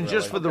was. Listen, really.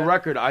 just for the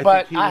record, I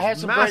But think he I was had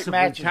some great massively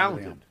matches with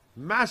talented.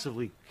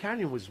 him.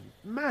 Canyon was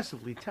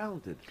massively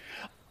talented.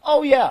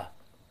 Oh, yeah.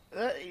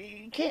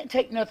 You can't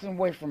take nothing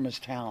away from his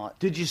talent.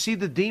 Did you see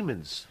the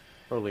Demons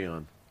early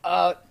on?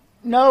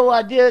 No,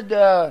 I did.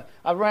 I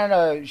ran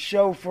a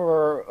show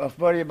for a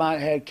buddy of mine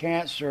that had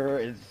cancer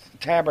at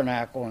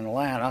Tabernacle in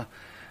Atlanta,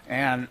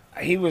 and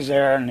he was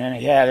there, and then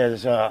he had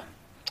his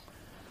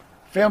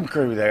film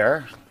crew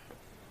there,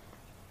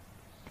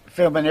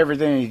 filming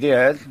everything he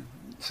did.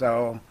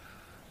 So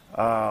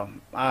I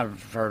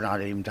prefer not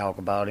to even talk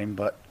about him,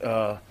 but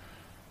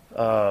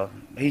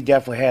he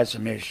definitely had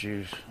some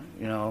issues,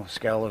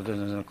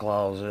 skeletons in the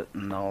closet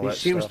and all that He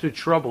seems stuff. to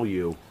trouble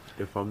you,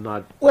 if I'm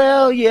not...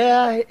 Well,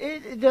 yeah,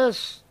 it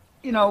does.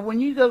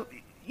 When you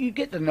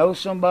get to know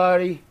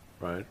somebody,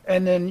 right,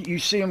 and then you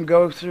see them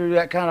go through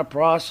that kind of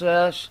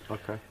process.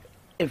 Okay.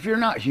 If you're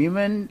not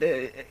human,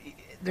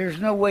 there's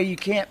no way you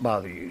can't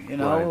bother you.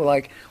 Right.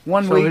 Like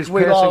one So week his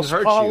we passing lost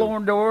hurts Paul you.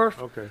 Orndorff.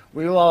 Okay.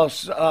 We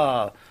lost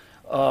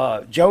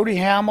Jody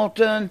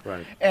Hamilton.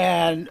 Right.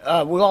 And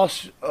we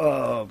lost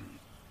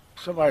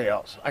somebody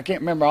else. I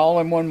can't remember, all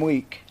in 1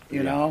 week.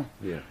 You know.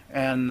 Yeah.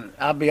 And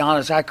I'll be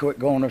honest, I quit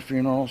going to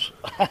funerals.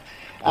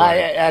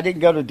 I didn't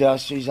go to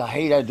Dusty's.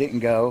 I didn't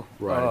go.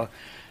 Right.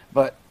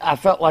 But I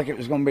felt like it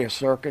was going to be a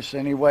circus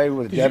anyway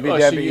with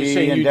WWE So you're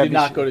saying and you did WC.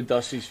 not go to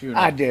Dusty's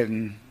funeral? I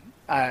didn't.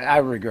 I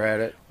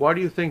regret it. Why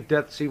do you think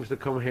death seems to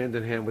come hand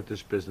in hand with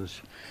this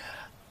business?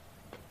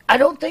 I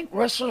don't think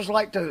wrestlers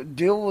like to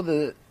deal with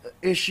the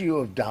issue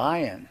of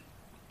dying.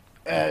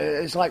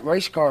 It's like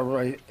race car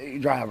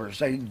drivers.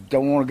 They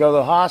don't want to go to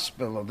the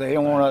hospital. They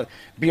don't want to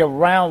be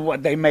around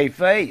what they may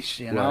face,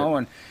 know.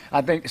 And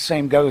I think the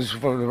same goes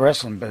for the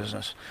wrestling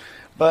business.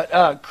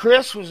 But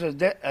Chris was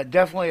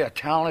definitely a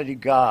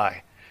talented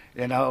guy,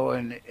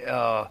 and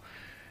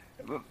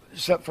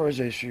except for his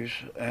issues.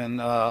 And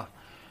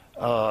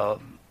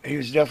he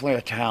was definitely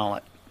a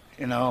talent,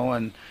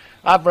 And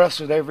I've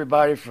wrestled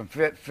everybody from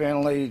Fit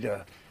Finley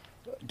to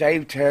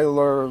Dave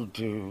Taylor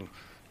to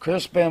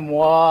Chris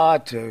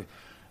Benoit to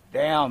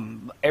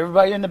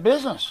everybody in the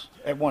business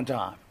at one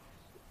time.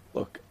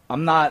 Look,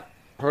 I'm not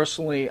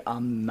probably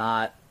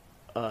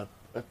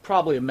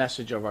a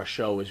message of our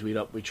show is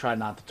we try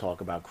not to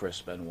talk about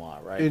Chris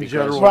Benoit, right? In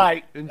general,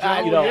 right? In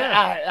general,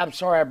 I'm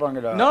sorry I brought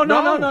it up. No.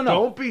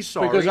 Don't be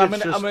sorry.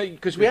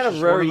 Because we had a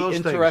very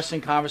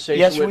interesting conversation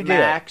Yes, we with did.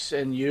 Max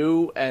and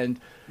you, and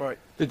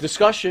the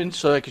discussion,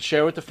 so I could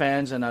share with the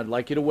fans, and I'd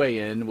like you to weigh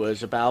in,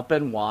 was about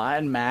Benoit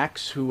and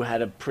Max, who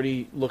had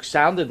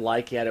sounded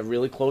like he had a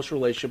really close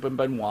relationship with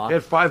Benoit. He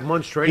had 5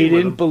 months training. He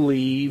with didn't him.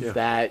 believe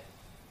that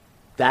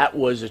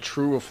was a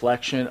true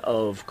reflection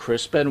of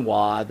Chris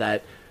Benoit,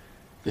 that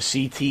the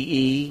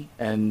CTE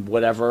and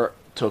whatever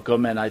took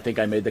him, and I think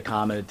I made the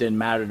comment it didn't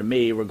matter to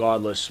me,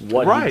 regardless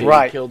what he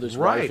did. He killed his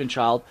wife and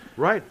child.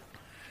 Right.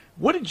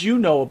 What did you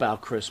know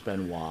about Chris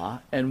Benoit,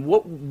 and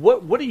what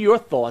are your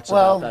thoughts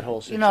about that whole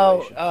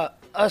situation?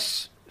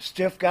 Us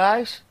stiff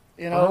guys,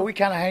 we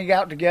kind of hang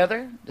out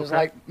together, just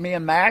like me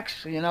and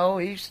Max.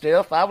 He's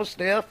stiff, I was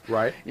stiff.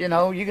 Right. You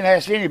can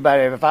ask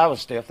anybody if I was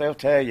stiff, they'll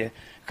tell you.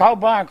 Call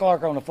Brian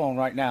Clark on the phone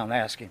right now and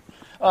ask him.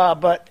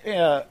 But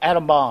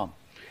Adam Baum.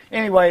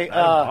 Anyway.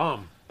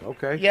 Baum.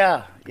 Okay.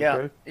 Yeah.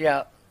 Okay.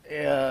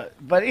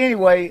 But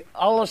anyway,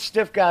 all us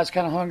stiff guys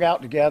kind of hung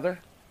out together.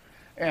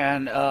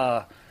 And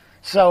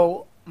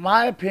so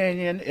my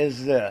opinion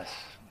is this.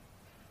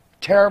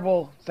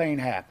 Terrible thing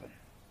happened.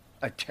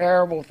 A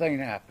terrible thing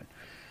happened.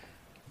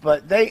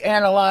 But they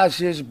analyzed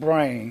his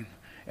brain,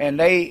 and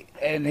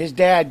his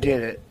dad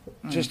did it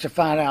just to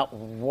find out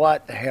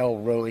what the hell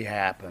really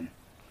happened.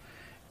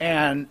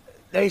 And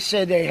they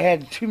said they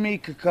had too many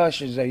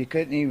concussions that you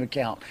couldn't even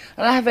count.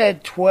 And I've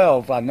had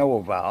 12 I know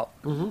about.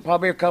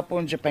 Probably a couple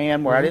in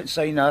Japan where I didn't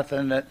say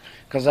nothing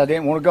because I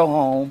didn't want to go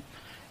home.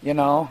 You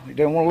know, you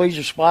didn't want to lose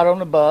your spot on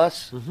the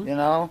bus, you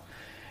know.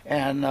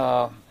 And,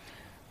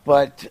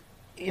 but,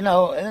 you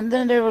know, and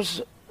then there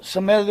was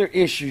some other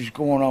issues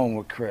going on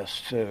with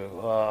Chris, too.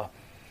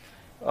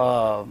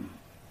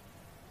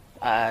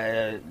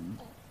 I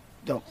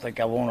don't think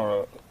I want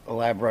to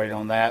elaborate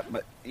on that,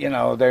 but, you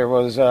know, there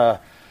was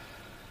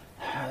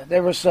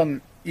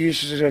some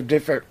uses of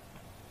different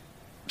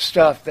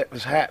stuff that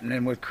was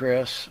happening with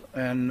Chris.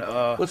 And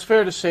well, it's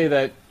fair to say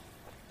that,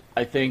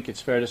 I think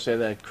it's fair to say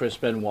that Chris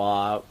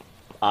Benoit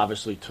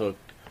obviously took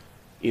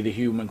either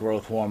human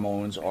growth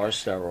hormones or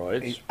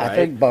steroids, right? I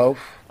think both.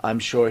 I'm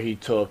sure he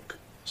took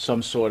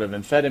some sort of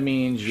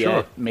amphetamines,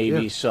 yet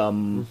maybe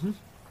some,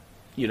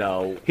 you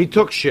know. He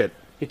took shit.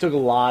 He took a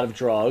lot of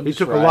drugs. He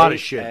took a lot of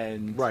shit.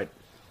 And right.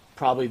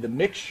 Probably the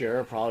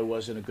mixture probably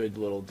wasn't a good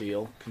little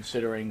deal,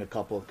 considering a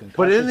couple of concussions.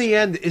 But in the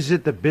end, is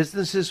it the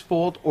business's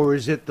fault, or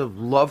is it the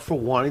love for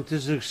wanting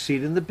to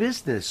succeed in the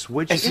business?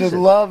 Which it's is the it?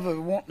 love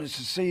of wanting to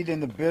succeed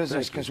in the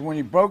business, because when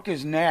he broke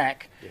his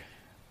neck,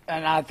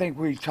 and I think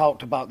we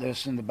talked about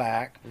this in the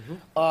back,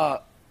 I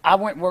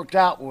went and worked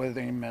out with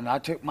him, and I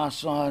took my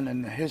son,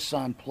 and his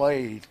son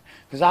played,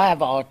 because I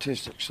have an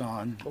autistic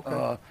son.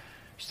 Okay.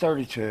 He's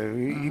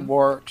 32. He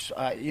works.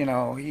 You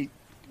know,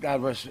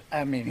 God rest.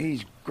 I mean,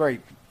 he's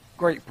great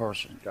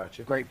person.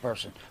 Gotcha. Great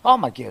person. All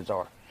my kids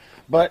are,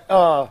 but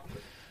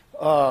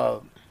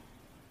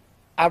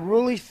I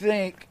really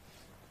think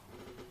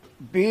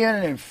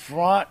being in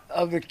front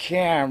of the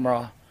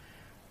camera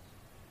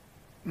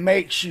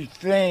makes you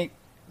think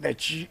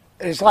that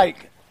it's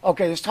like,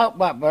 okay, let's talk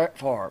about Brett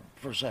Favre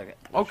for a second.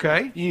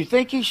 Okay. You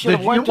think he should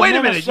have went to Wait a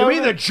minute. Minnesota?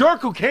 You mean the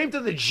jerk who came to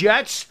the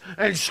Jets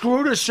and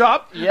screwed us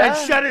up and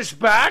set us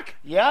back?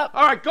 Yep.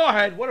 All right, go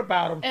ahead. What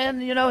about him?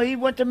 And, you know, he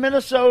went to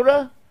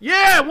Minnesota.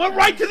 Yeah, went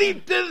right to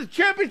the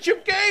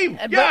championship game.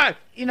 But,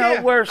 you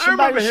know, where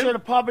somebody should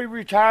have probably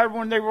retired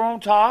when they were on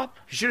top.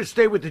 He should have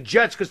stayed with the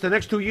Jets because the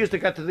next 2 years they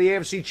got to the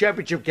AFC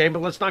championship game,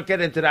 but let's not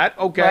get into that.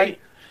 Okay. Right.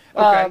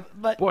 Okay.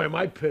 But, boy, am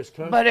I pissed,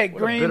 huh? But at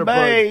What a Green bitter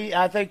Bay,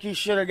 I think he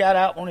should have got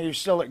out when he was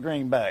still at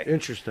Green Bay.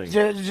 Interesting.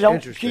 Just don't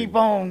Interesting. keep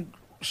on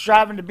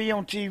striving to be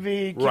on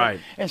TV Right.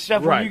 and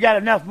stuff Right. when you got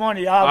enough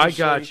money,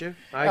 obviously,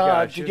 I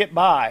got you. to get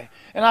by.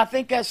 And I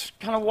think that's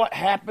kind of what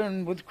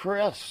happened with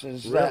Chris,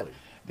 is Really?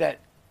 that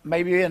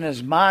maybe in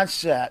his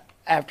mindset,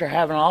 after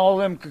having all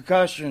them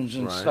concussions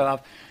and Right.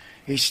 stuff,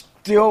 he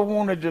still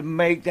wanted to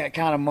make that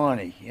kind of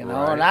money, you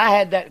know. Right. And I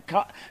had that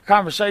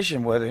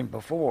conversation with him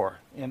before,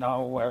 you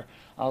know, where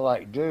I was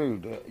like,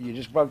 dude, you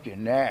just broke your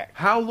neck.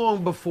 How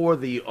long before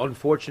the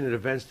unfortunate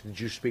events did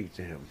you speak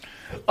to him?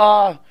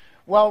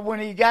 Well, when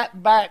he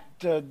got back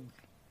to,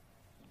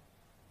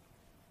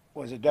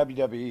 was it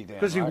WWE then?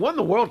 Because he right? won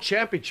the world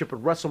championship at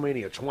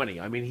WrestleMania 20.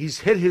 I mean, he's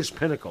hit his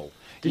pinnacle.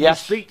 Did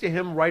Yes. you speak to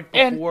him right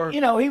And, before?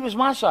 you know, he was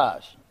my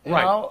size. You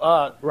Right.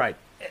 know, right.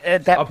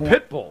 At that A point.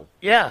 pit bull.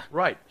 Yeah.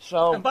 Right.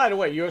 So. And by the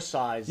way, your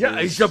size Yeah,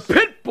 is... he's a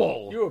pit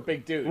bull. You're a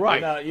big dude.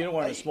 Right. You don't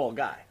want a small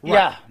guy.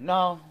 Yeah.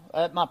 No.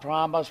 At my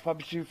prime, I was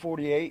probably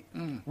 248.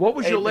 What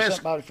was your 80%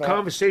 last body fat.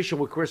 conversation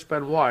with Chris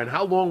Benoit, and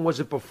how long was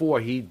it before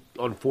he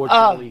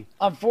unfortunately...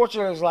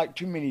 Unfortunately, it was like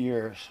too many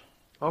years.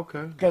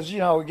 Okay. Because, you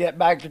know, we get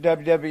back to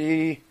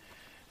WWE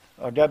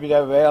or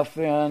WWF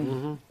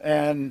then,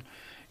 and,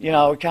 you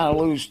know, we kind of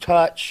lose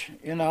touch,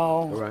 you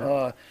know.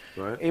 Right.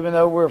 Right. Even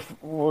though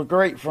we're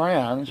great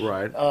friends.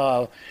 Right.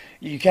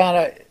 You kind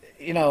of,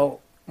 you know,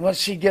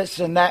 once he gets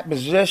in that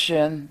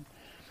position,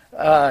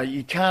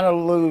 you kind of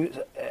lose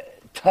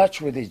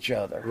touch with each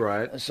other.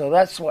 Right. So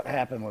that's what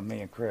happened with me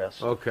and Chris.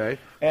 Okay.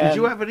 And- Did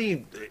you have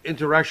any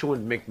interaction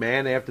with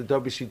McMahon after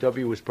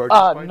WCW was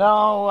purchased by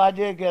No, I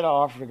did get an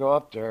offer to go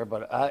up there,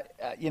 but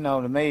you know,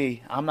 to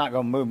me, I'm not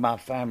going to move my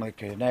family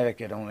to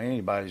Connecticut on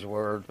anybody's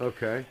word.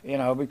 Okay. You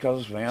know,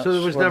 because Vince So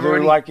there was will never do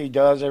any- like he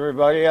does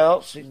everybody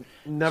else.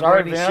 Never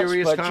Sorry, any Vince,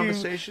 serious but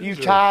conversations, You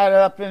or- tie it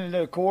up in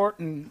the court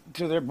and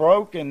till they're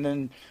broke, and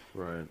then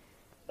Right.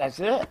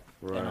 that's it.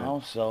 Right. You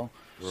know, so.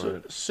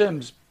 So,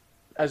 Sims,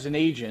 as an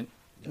agent,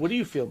 what do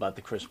you feel about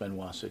the Chris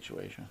Benoit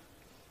situation?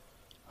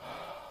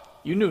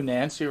 You knew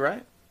Nancy,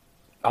 right?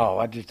 Oh,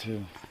 I did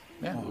too.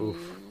 Yeah.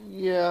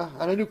 Yeah,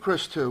 and I knew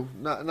Chris too.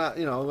 Not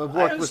you know. I've I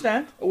worked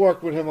understand. I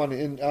worked with him on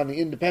the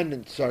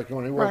independent circuit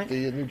when he worked Right.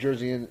 the New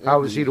Jersey. How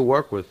was he to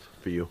work with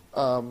for you?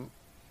 Um,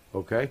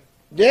 Okay.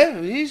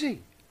 yeah,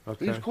 easy.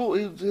 Okay. He was cool.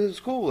 He was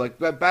cool. Like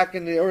back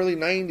in the early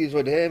 '90s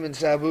with him and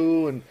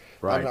Sabu and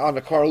Right. on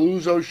the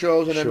Carluzzo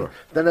shows, and Sure.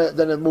 then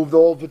it moved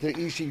over to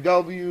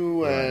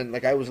ECW, Right. and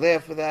like I was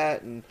there for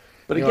that. And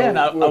But you again,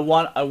 know,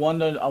 I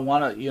want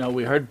to, you know,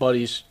 we heard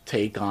Buddy's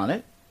take on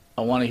it.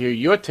 I want to hear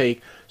your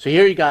take. So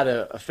here you got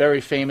a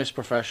very famous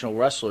professional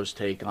wrestler's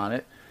take on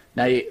it.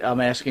 Now I'm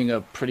asking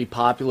a pretty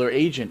popular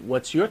agent.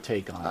 What's your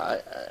take on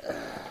it?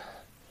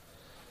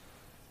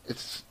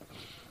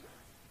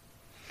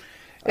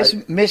 It's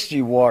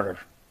misty water.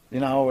 You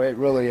know, it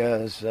really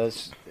is.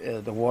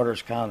 The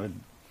water's kind of,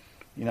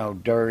 you know,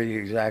 dirty.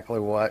 Exactly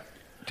what.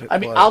 took I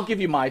mean, place. I'll give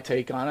you my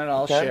take on it.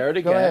 I'll Okay, share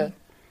it go again. ahead.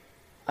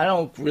 I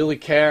don't really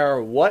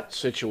care what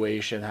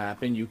situation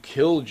happened. You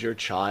killed your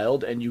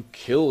child and you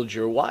killed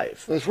your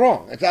wife. It's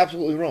wrong. It's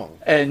absolutely wrong.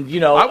 And, you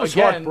know, I was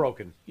again,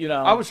 heartbroken. You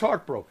know, I was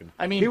heartbroken.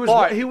 I mean, he was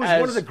Bart,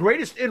 one of the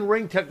greatest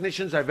in-ring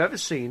technicians I've ever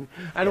seen,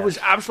 and it was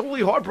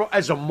absolutely heartbroken.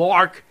 As a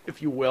mark,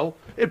 if you will,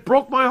 it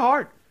broke my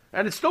heart,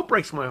 and it still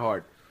breaks my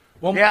heart.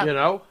 Well, you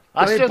know,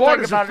 I mean, still Bart,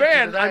 think as a about it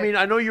fan, today. I mean,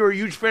 I know you're a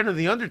huge fan of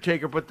the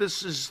Undertaker, but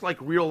this is like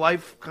real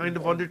life kind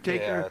of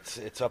Undertaker.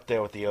 Yeah, it's up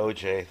there with the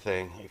OJ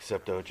thing,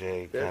 except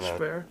OJ That's kind of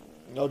fair.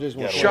 No, just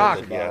more Shock.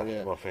 famous about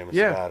it, more famous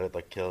Yeah. about it,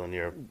 like killing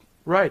your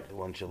the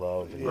ones you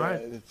love. Yeah,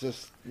 it's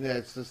just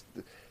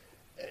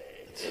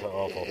it's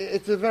awful.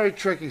 It's a very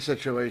tricky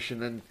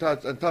situation and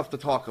tough to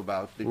talk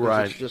about because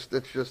Right.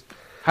 it's just.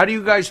 How do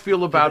you guys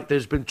feel about?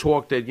 There's been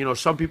talk that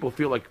some people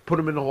feel like put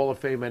him in the Hall of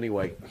Fame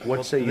anyway.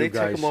 What say they you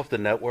guys? take him off the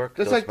network?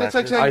 That's those like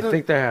matches? saying I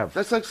think they have.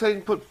 That's like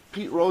saying put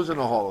Pete Rose in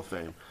the Hall of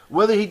Fame.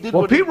 Whether he did.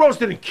 Well, what Pete Rose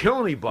didn't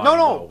kill anybody. No,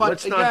 though. but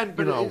Let's again,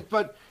 not,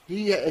 but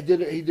he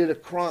did a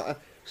crime,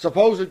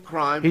 supposed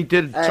crime. He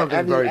did something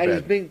and very and bad.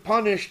 he's being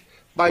punished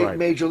by Right.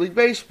 Major League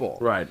Baseball.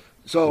 Right.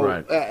 So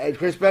Right.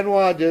 Chris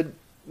Benoit did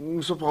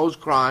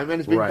supposed crime and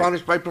is being Right.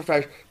 punished by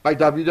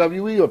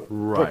WWE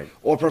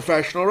or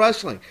professional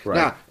wrestling. Right.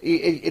 Now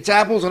it's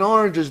apples and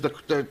oranges the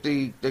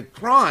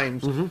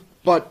crimes, Mm-hmm.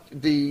 but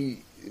the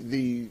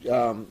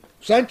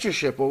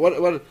censorship or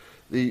what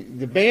the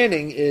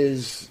banning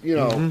is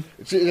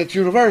it's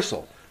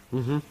universal.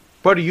 Mm-hmm.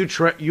 Buddy,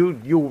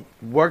 you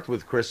worked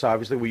with Chris,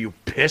 obviously. Were you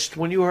pissed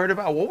when you heard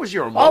about it? What was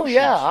your emotions? Oh,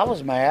 yeah, I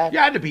was mad. You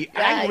had to be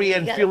angry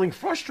and feeling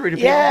frustrated.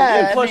 Yeah,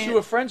 And plus, I mean- you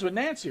were friends with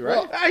Nancy,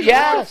 right?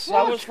 Yes,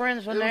 I was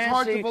friends with It was Nancy.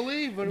 hard to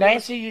believe, but it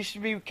Nancy used to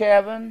be with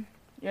Kevin.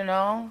 I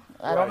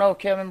don't know if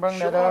Kevin brought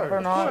that up or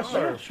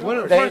not.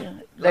 Sure.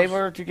 They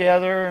were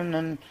together,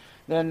 and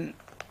then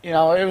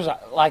it was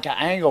like an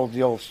angle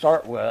deal to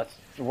start with,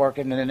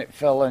 working, and then it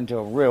fell into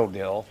a real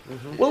deal.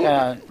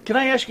 Well, can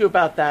I ask you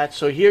about that?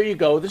 So here you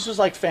go. This is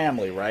like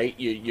family, right?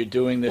 You're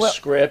doing this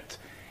script,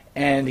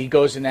 and he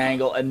goes an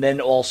angle, and then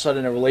all of a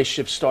sudden a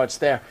relationship starts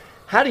there.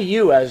 How do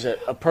you, as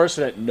a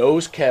person that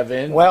knows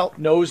Kevin,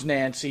 knows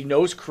Nancy,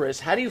 knows Chris,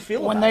 how do you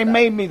feel when about they that?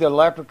 made me the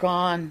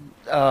Leprechaun,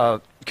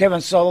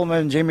 Kevin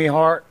Sullivan, Jimmy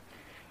Hart,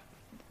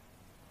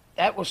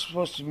 that was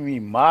supposed to be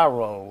my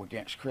role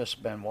against Chris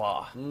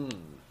Benoit.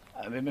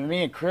 I mean,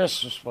 me and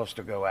Chris were supposed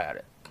to go at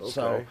it.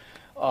 Okay.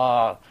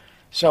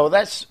 So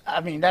that's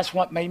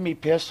what made me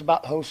pissed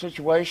about the whole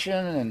situation,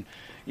 and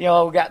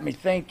got me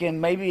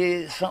thinking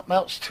maybe something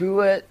else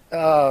to it.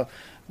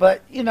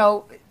 But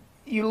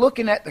you're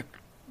looking at the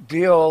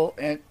deal,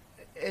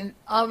 and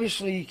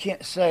obviously you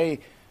can't say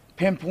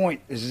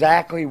pinpoint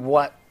exactly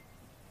what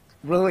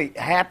really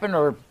happened,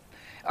 or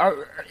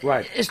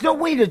Right. It's no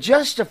way to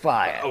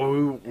justify it.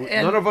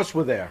 None of us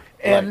were there.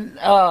 And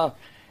to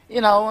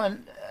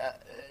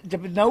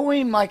know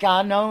him like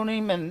I known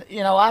him, and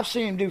I've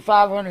seen him do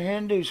 500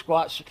 Hindu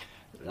squats,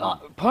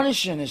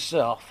 punishing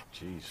himself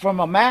from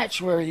a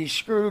match where he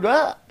screwed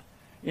up.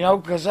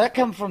 Because that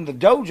come from the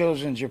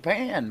dojos in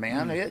Japan,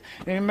 man. You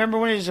remember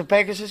when he was a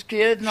Pegasus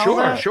kid and all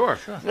that? Sure.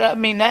 I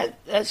mean,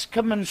 that's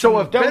coming So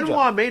from if the dojo.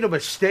 Benoit made a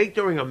mistake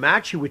during a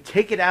match, he would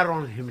take it out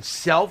on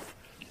himself,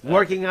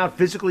 working out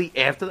physically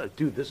after that.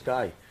 Dude, this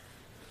guy's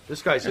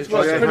That's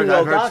interesting. pretty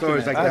well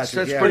documented. That's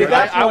But pretty. at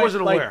that I point,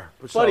 wasn't like, aware.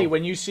 Buddy,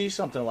 when you see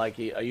something like,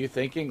 are you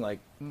thinking like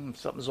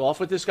something's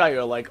off with this guy,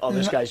 or like, oh,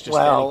 this guy's just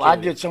Well, I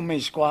dedicated? did so many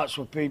squats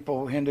with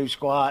people, Hindu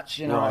squats,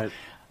 Right.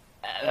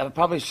 I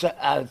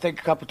think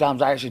a couple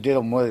times I actually did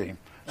them with him.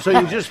 So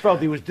you just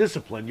felt he was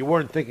disciplined. You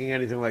weren't thinking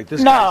anything like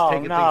this. No, guy's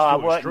taking things I to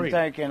wasn't extreme.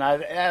 thinking.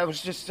 I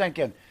was just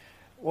thinking,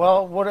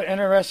 well, what an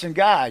interesting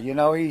guy.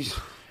 He's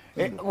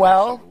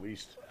well.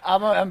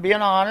 I'm being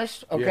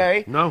honest, okay?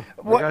 Yeah. No,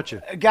 I got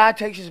you. A guy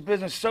takes his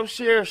business so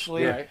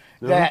seriously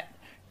that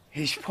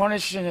he's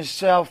punishing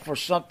himself for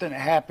something that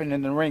happened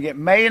in the ring. It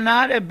may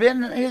not have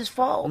been his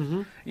fault.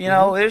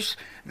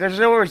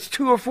 There's always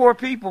 2 or 4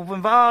 people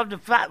involved.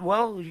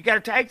 Well, you got a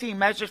tag team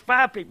match. There's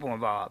 5 people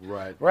involved.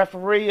 Right.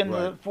 Referee and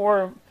the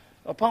 4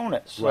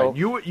 opponents. So.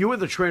 Right. You were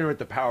the trainer at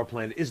the power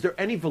plant. Is there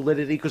any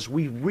validity? Because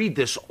we read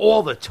this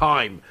all the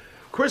time.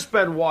 Chris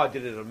Benoit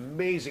did an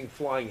amazing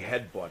flying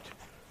headbutt.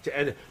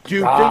 And do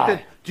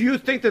you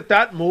think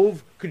that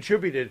move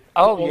contributed?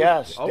 Oh,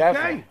 yes, okay.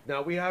 definitely.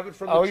 Now we have it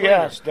from the Oh, trainer.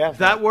 yes, definitely.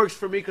 That works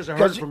for me because I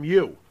heard it from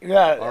you.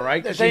 Yeah. All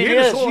right. The 'Cause you thing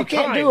hear this is, all you the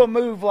can't time. do a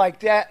move like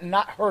that and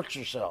not hurt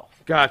yourself.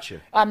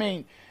 Gotcha. I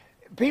mean,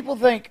 people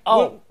think,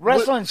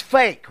 wrestling's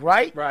fake,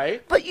 right?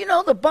 Right. But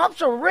the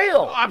bumps are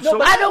real.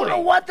 Absolutely. I don't know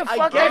what the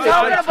fuck they're get it.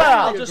 talking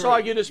about. I'll just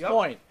argue this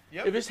point.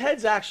 If his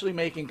head's actually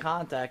making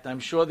contact, I'm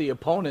sure the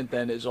opponent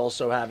then is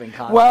also having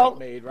contact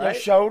made, right? The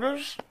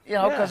shoulders,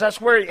 because that's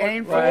where he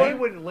aimed for. But he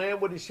wouldn't land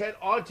with his head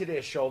onto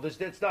their shoulders.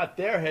 That's not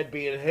their head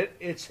being hit.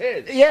 It's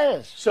his.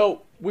 Yes.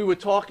 So we were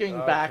talking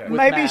back with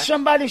Maybe Max.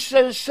 somebody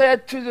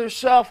said to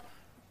themselves,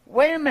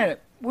 wait a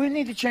minute, we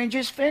need to change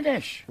his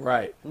finish.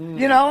 Right.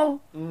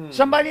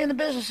 Somebody in the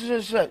business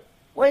has said,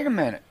 wait a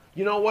minute.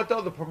 You know what, though?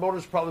 The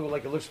promoters probably were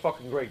like, it looks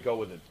fucking great. Go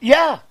with it.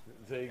 Yeah.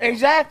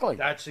 Exactly.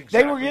 That's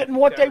exactly. They were getting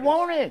what they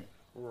wanted.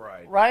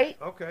 Right. Right?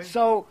 Okay.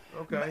 So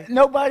Okay.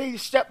 nobody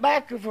stepped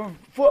back from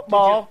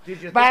football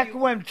Did you back think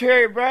when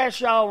Terry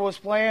Bradshaw was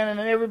playing and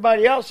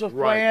everybody else was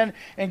playing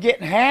and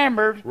getting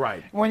hammered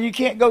Right. when you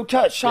can't go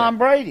touch Tom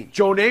Brady.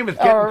 Joe Namath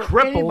or getting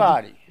crippled.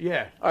 anybody.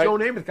 Yeah. All Joe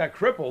right. Namath got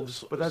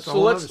crippled, but that's a So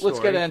whole let's other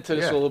story. get into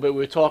this Yeah. a little bit.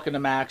 We were talking to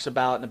Max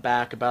about in the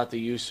back about the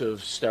use of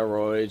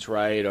steroids,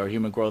 right, or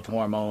human growth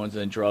hormones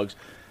and drugs.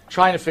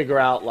 Trying to figure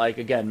out, like,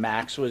 again,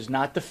 Max was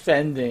not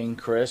defending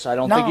Chris. I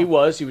don't think he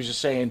was. He was just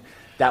saying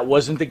that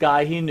wasn't the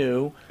guy he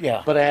knew.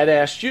 Yeah. But I had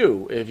asked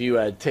you if you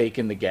had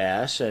taken the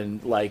gas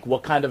and, like,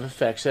 what kind of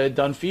effects it had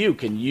done for you.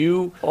 Can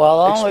you I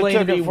only explain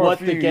took to me it for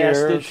what a the few gas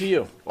did years. to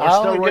you? I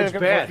only took it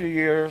for a few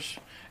years,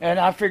 and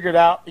I figured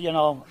out,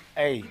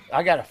 hey,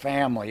 I got a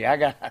family. I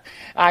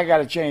got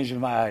to change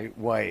my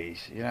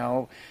ways,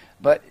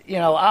 But I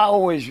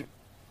always,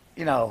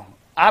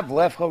 I've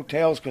left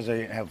hotels because they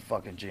didn't have a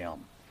fucking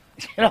gym.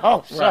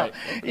 So, Right.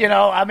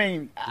 I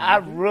mean, I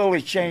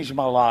really changed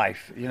my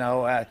life,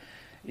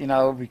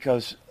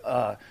 because,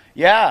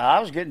 I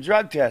was getting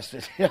drug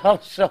tested,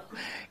 so,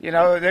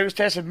 they was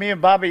testing me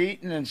and Bobby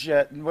Eaton and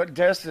shit, and wasn't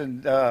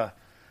testing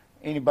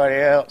anybody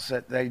else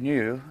that they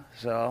knew,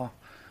 so,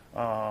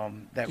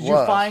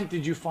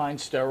 Did you find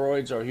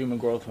steroids or human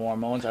growth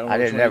hormones? I don't know. I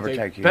didn't ever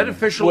take you.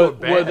 Beneficial or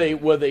bad?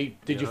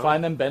 Did you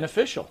find them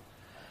beneficial?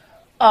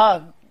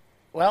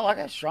 Well, I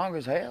got strong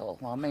as hell.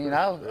 I mean,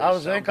 I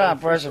was incline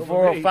pressing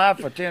 405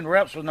 for 10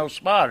 reps with no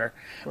spotter.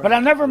 But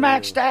I never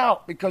maxed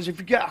out because if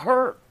you got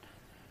hurt,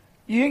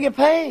 you didn't get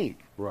paid.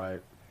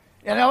 Right.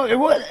 It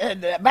was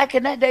back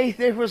in that day.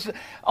 There was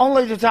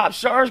only the top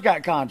stars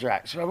got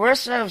contracts. The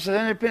rest of us are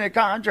independent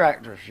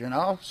contractors.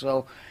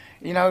 So,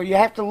 you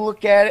have to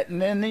look at it,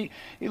 and then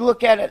you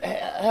look at it.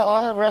 Hell,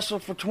 I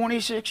wrestled for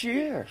 26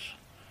 years.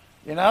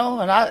 And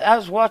I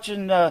was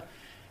watching. I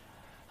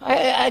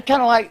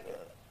kind of like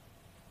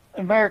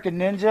American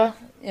Ninja,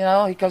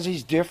 because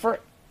he's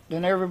different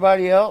than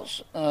everybody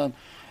else.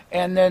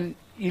 And then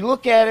you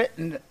look at it,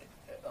 and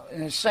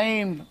in the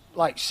same,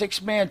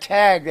 6-man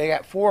tag, they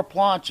got 4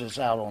 planches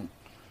out on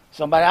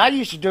somebody. I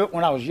used to do it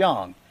when I was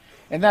young.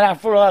 And then I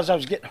realized I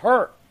was getting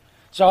hurt.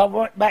 So I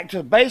went back to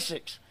the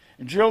basics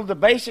and drilled the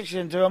basics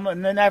into them.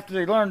 And then after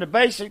they learned the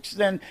basics,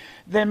 then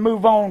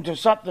move on to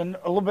something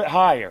a little bit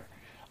higher.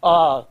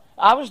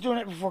 I was doing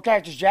it before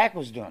Cactus Jack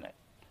was doing it.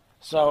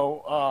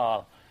 So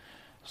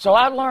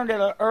I learned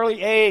at an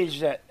early age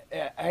that,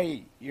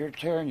 hey, you're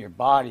tearing your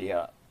body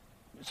up.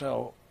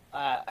 So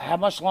how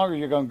much longer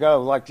you're going to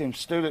go? Like them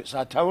students,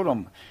 I told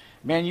them,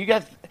 man, you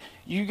got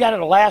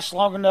to last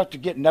long enough to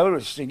get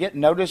noticed. To get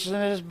noticed in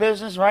this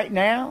business right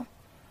now,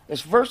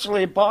 it's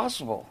virtually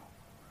impossible.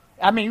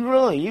 I mean,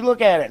 really, you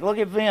look at it. Look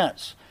at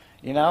Vince,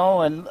 and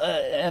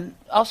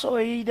also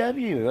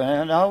AEW,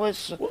 and all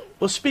this.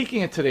 Well,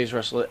 speaking of today's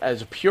wrestling,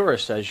 as a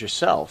purist as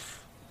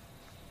yourself,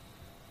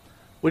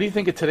 what do you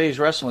think of today's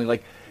wrestling?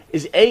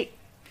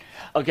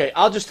 Okay,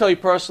 I'll just tell you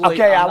personally.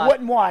 Okay, I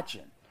wasn't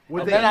watching.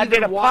 Would then I they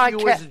did a even want you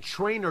podcast. as a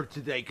trainer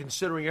today,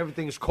 considering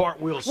everything is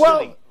Cartwheel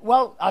City?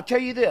 Well, I'll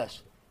tell you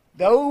this.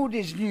 The old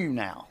is new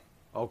now.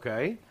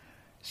 Okay.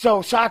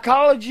 So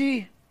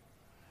psychology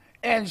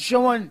and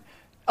showing,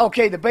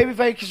 okay, the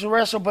babyface can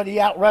wrestle, but he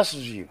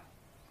out-wrestles you.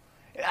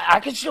 I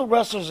can still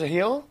wrestle as a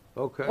heel.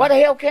 Okay. Why the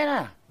hell can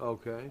I?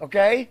 Okay.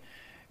 Okay?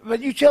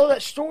 But you tell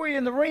that story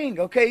in the ring,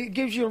 okay? It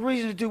gives you a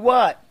reason to do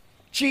what?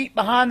 Cheat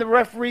behind the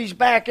referee's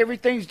back.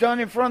 Everything's done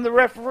in front of the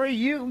referee.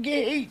 You can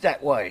get heat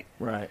that way.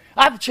 Right.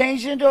 I've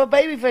changed into a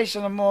babyface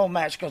in a Memorial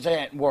match because it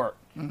didn't work.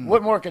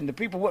 Wasn't working. The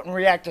people wasn't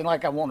reacting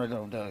like I wanted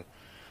them to.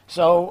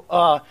 So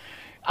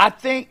I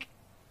think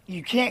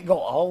you can't go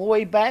all the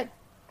way back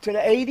to the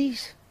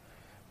 80s,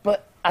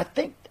 but I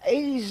think the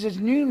 80s is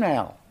new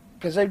now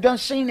because they've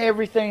seen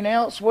everything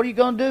else. What are you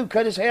going to do?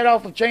 Cut his head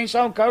off with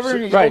chainsaw cover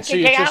and he's going to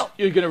kick out?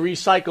 You're going to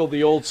recycle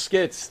the old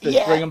skits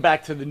that bring them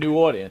back to the new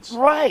audience.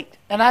 Right,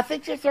 and I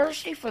think they're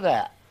thirsty for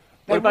that.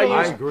 What about you?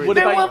 I agree.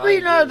 There won't be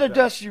another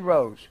Dusty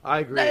Rhodes. I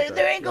agree.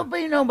 There ain't going to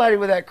be nobody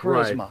with that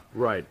charisma.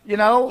 Right.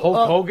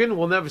 Hulk Hogan?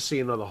 We'll never see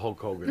another Hulk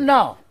Hogan.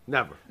 No.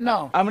 Never.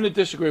 No. I'm going to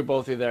disagree with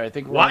both of you there. I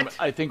think What?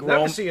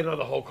 Never see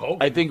another Hulk Hogan.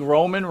 I think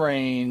Roman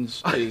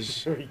Reigns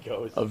is Here he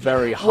goes. a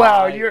very high.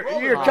 Well,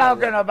 you're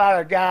talking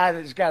about a guy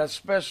that's got a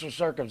special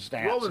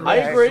circumstance. Roman I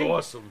Reigns agree. is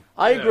awesome.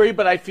 I agree,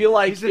 but I feel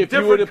like He's a if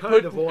you would have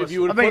different put, kind of if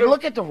you would I have mean, put,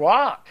 look at The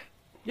Rock.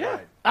 yeah,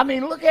 I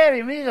mean, look at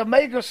him. He's a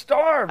mega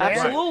star, man.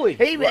 Absolutely.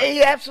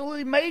 He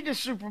absolutely made the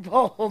Super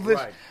Bowl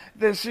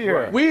this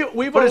year. Right.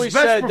 we've But always his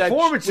best said that.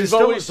 performance is We've still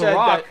always with The said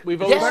Rock. that.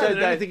 We've always Better said than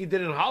that anything he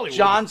did in Hollywood.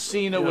 John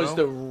Cena you was know?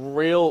 the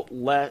real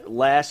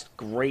last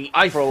great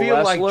I pro feel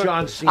wrestler. like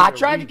John Cena. I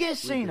tried to get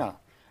Cena.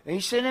 He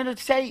sent in a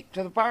tape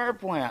to the power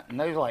plant, and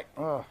they was like,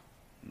 "Oh,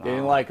 They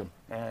didn't like him.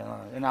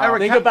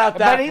 Think about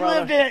that,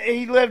 But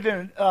he lived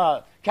in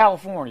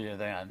California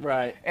then,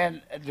 Right.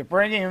 And to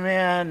bring him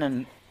in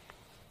and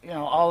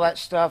all that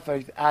stuff,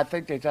 I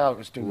think they thought it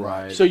was too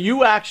much. So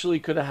you actually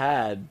could have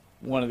had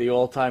one of the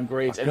all-time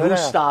greats, and who could have.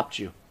 stopped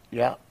you?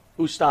 Yeah,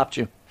 Who stopped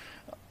you?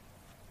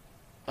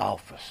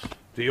 Office.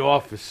 The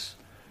Office.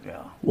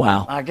 Yeah.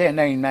 Wow. I can't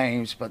name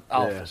names, but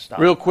awful stuff.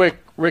 Real quick,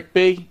 Rick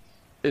B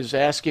is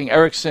asking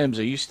Eric Sims,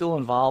 are you still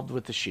involved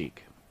with the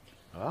Sheik?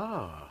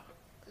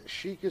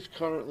 Sheik is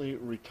currently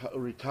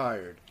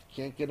retired.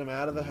 Can't get him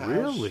out of the house.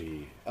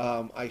 Really?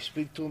 I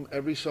speak to him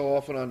every so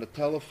often on the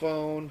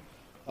telephone,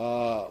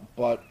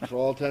 but for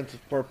all intents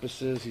and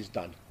purposes, he's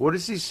done. What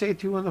does he say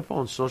to you on the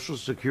phone? Social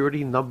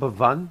Security number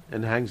one,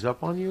 and hangs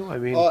up on you? I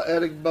mean,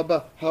 Eric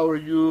Baba, how are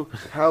you?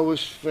 How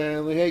is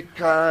family? Hey,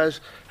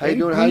 guys, how you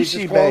doing? How you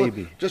Greasy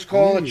baby. Just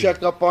call and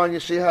check up on you,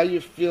 see how you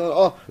feeling.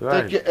 Oh,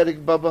 Right. thank you,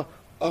 Eric Baba.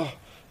 Oh,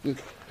 good.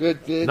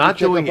 Not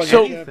check doing up on your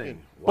anything.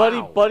 champion.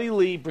 Buddy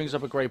Lee brings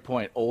up a great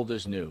point. Old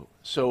is new.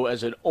 So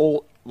as an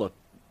look,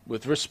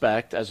 with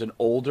respect, as an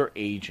older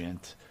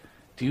agent,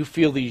 do you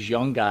feel these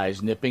young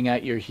guys nipping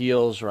at your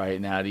heels right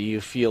now? Do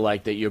you feel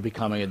like that you're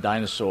becoming a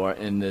dinosaur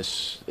in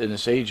this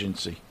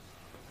agency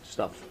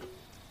stuff?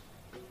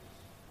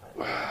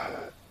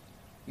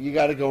 You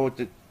got to go with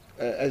the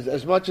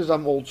as much as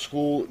I'm old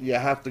school, you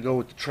have to go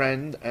with the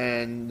trend,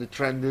 and the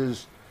trend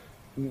is,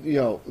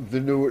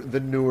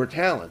 the newer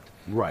talent.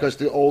 Right. Because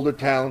the older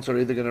talents are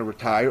either going to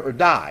retire or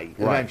die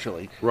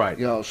eventually. Right.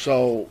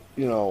 So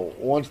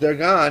once they're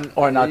gone,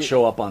 Or not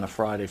show up on a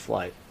Friday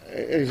flight.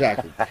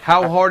 Exactly.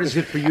 How hard is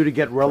it for you to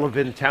get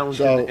relevant talent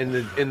So- in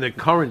the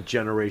current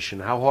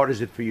generation? How hard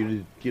is it for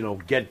you to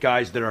get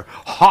guys that are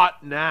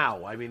hot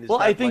now? I mean,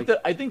 I think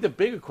the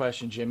bigger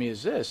question, Jimmy,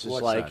 is this: is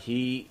What's like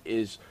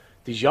that?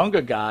 these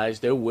younger guys,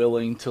 they're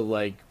willing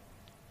to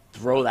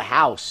throw the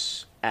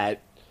house at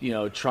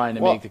trying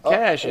to make the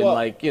cash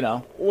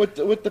with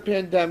the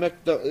pandemic,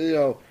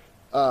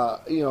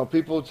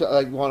 people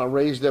want to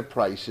raise their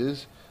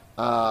prices,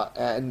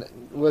 and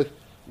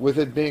with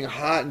it being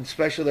hot, and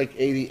especially like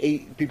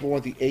 88, people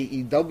want the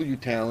AEW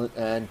talent,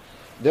 and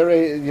they're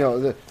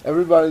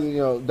everybody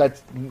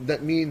that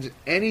means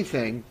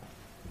anything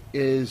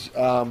is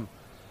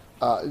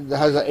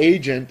has an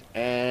agent,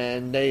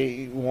 and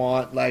they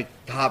want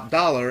top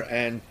dollar,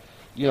 and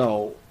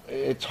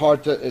it's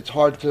hard to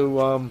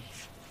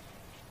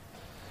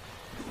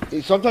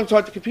it's sometimes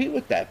hard to compete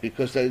with that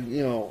because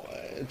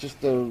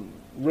just the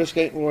risk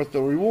ain't worth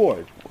the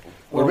reward.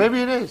 Or maybe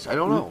it is. I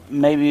don't know.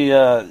 Maybe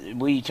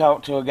we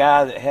talked to a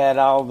guy that had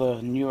all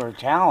the newer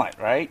talent,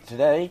 right,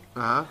 today.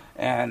 Uh-huh.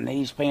 And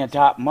he's paying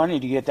top money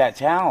to get that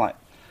talent,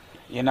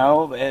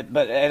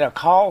 but at a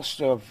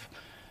cost of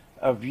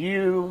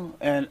you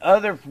and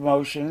other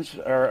promotions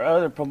or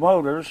other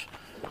promoters.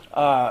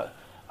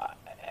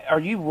 Are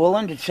you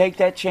willing to take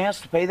that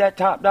chance to pay that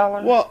top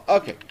dollar? Well,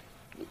 okay.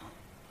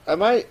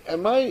 Am I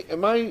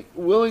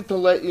willing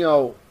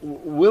to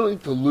willing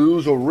to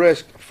lose or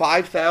risk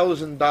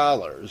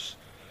 $5,000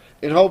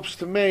 in hopes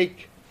to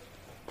make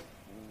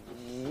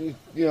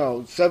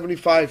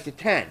 75 to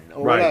 10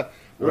 or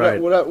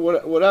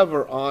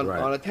whatever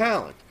on a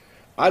talent?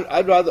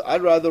 I'd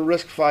rather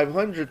risk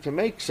 500 to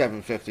make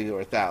 750 or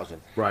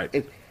 1,000.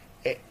 Right.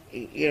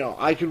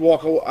 I could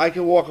walk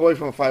away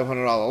from a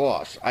 $500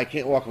 loss. I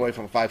can't walk away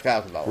from a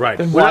 $5,000 loss. Right.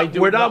 Then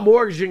We're not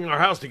mortgaging our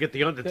house to get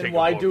the Undertaker. Then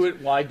why books. do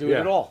it? Why do it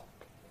at all?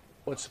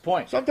 What's the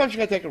point? Sometimes you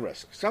got to take a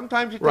risk.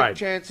 Sometimes you take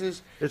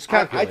chances. It's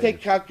I calculated.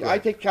 I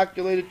take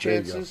calculated There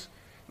you go. chances.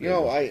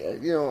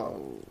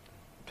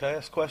 Can I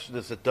ask a question?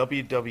 Does the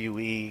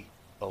WWE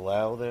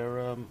allow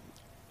their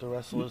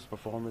wrestlers,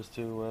 performers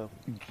to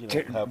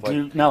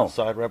have no.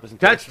 side representation?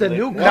 That's the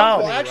new No, company,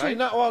 well, actually,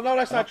 right? no,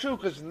 that's not true.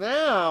 Because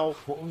now,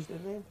 What was their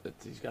name?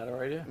 He's got it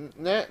right here.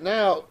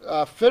 now,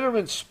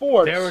 Fitterman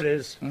Sports. There it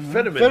is.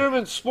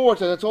 Fitterman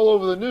Sports, and it's all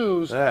over the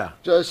news. Yeah.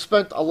 Just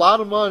spent a lot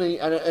of money,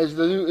 and is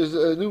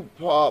a new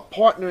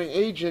partnering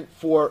agent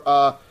for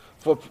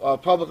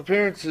public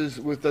appearances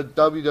with the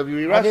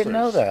WWE wrestlers. I didn't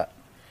know that.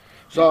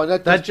 So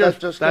that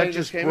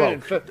just came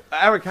broke. in.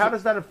 Eric, how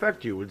does that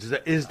affect you?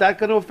 Is that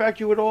going to affect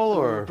you at all,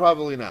 or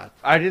Probably not.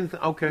 I didn't?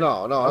 Okay. No,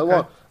 I Okay.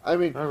 won't. I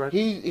mean, All right.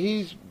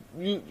 he's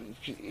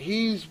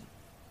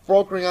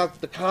brokering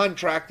out the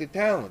contracted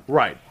talent.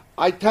 Right.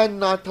 I tend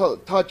not to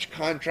touch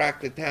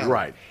contracted talent.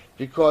 Right.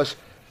 Because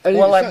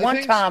Well, at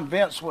one time,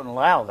 Vince wouldn't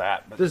allow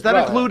that. But Does that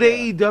include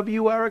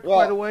AEW, Eric?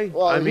 By the way,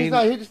 well, I he's mean,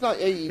 not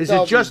AEW. is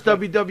it just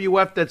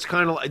WWF that's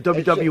kind of like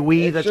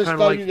WWE? It's That's just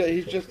kind of like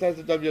he just has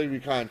a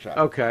WWE contract.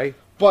 okay.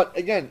 But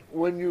again,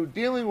 when you're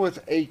dealing with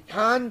a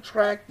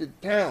contracted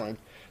talent,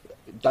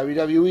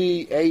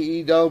 WWE,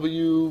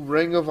 AEW,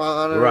 Ring of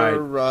Honor, Right.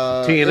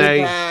 TNA,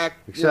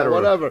 Impact, etc.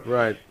 whatever.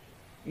 Right.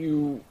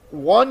 You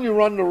run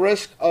the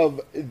risk of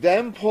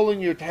them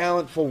pulling your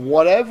talent for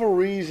whatever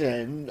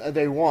reason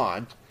they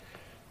want,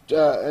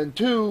 and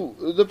two,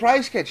 the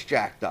price gets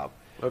jacked up.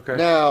 Okay.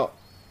 Now,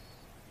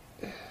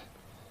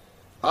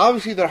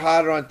 obviously they're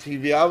hotter on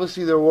TV.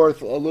 Obviously they're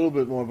worth a little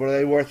bit more, but are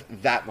they worth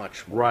that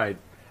much more? Right.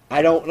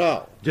 I don't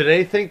know. Do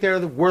they think they're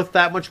worth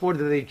that much more?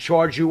 Do they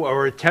charge you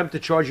or attempt to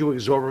charge you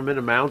exorbitant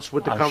amounts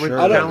with the current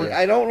talent?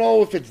 I don't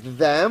know if it's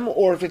them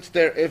or if it's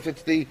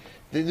the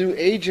new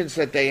agents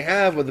that they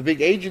have or the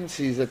big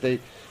agencies that they're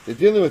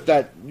dealing with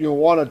that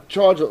want to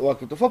charge it like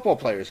the football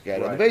players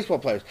get or the baseball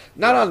players.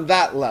 Not on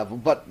that level,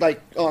 but like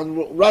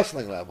on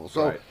wrestling level.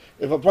 So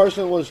if a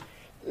person was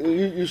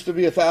used to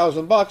be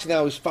 $1,000.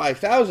 Now it's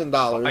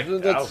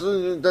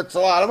 $5,000. That's a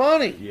lot of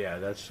money. Yeah,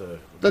 that's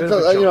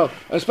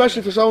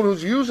especially for someone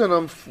who's using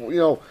them,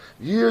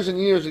 years and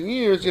years and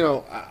years.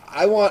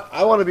 I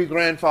want to be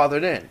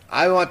grandfathered in.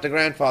 I want the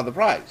grandfather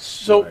price.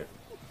 So,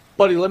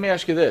 buddy, let me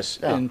ask you this: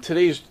 in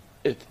today's,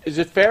 is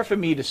it fair for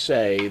me to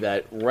say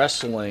that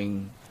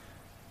wrestling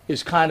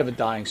is kind of a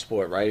dying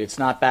sport? Right? It's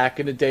not back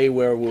in the day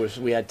where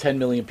we had 10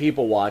 million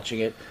people watching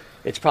it.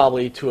 It's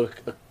probably to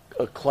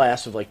a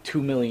class of like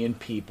 2 million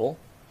people.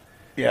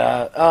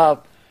 Yeah.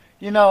 Of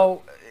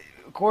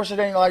course it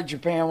ain't like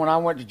Japan. When I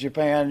went to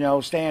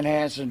Japan, Stan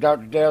Hansen,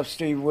 Dr. Death,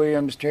 Steve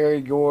Williams,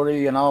 Terry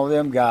Gordy, and all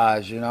them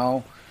guys,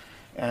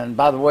 And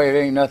by the way, it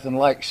ain't nothing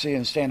like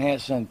seeing Stan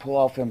Hansen pull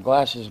off them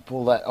glasses and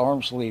pull that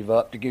arm sleeve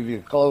up to give you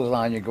a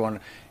clothesline. You're going,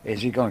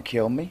 is he going to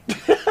kill me?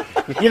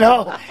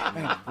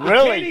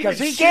 Really? Because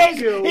he can't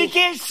see you.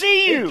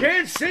 He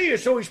can't see you,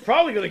 so he's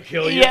probably going to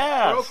kill you.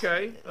 Yeah.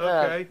 Okay.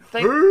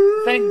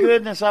 Thank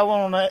goodness I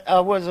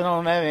wasn't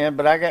on that end,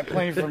 but I got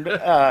plenty from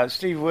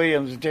Steve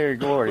Williams and Terry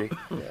Gordy.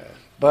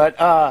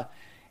 But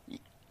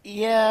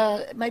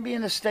maybe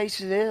in the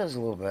States it is a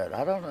little bit.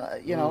 I don't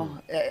know.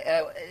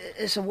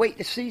 It's a wait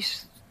to see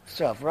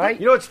stuff, right?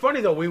 It's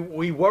funny though.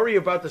 We worry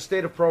about the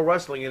state of pro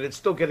wrestling, and it's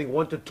still getting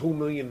 1 to 2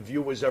 million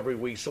viewers every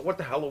week. So what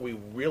the hell are we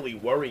really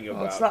worrying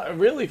about? It's not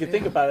really, if you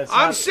think about it.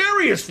 I'm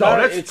serious though.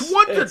 That's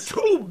 1 to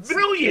 2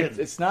 million.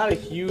 It's not a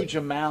huge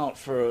amount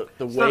for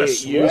the way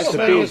it used to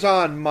be. It was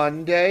on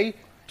Monday,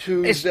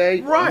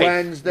 Tuesday,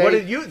 Wednesday, but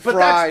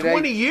Friday, that's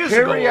 20 years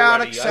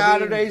periodic ago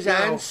Saturdays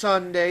and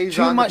Sundays.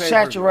 Too much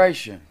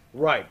saturation.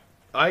 Right.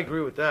 I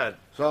agree with that.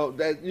 So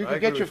that you can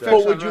get your fix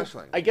on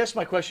wrestling. I guess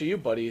my question to you,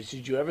 buddy, is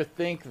did you ever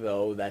think,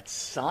 though, that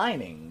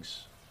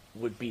signings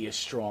would be as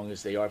strong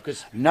as they are?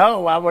 Because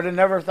no, I would have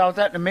never thought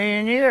that in a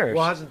million years.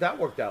 Well, hasn't that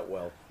worked out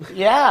well?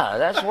 Yeah,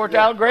 that's worked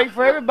out great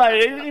for everybody.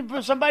 Even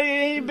for somebody that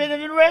ain't been in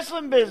the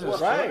wrestling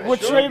business,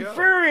 which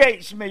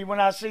infuriates me when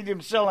I see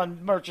them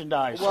selling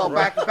merchandise. Well,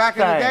 back in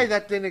the day,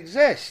 that didn't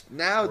exist.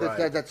 Now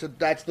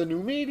that's the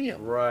new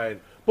medium.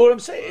 Right. But what I'm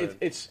saying,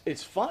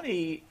 it's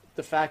funny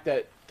the fact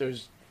that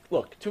there's.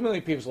 Look, 2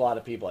 million people is a lot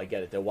of people. I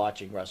get it. They're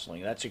watching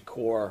wrestling. That's a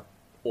core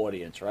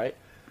audience, right?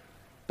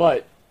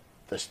 But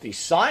these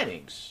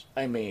signings,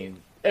 I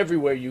mean,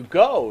 everywhere you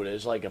go,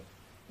 there's like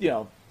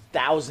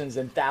thousands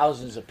and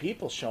thousands of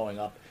people showing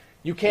up.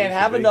 You can't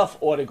have enough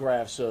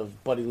autographs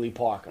of Buddy Lee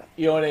Parker.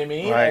 You know what I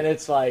mean? Right. And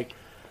it's like,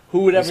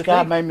 who would ever think? This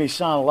guy made me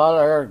sign a lot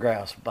of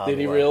autographs, by the way.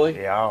 Did he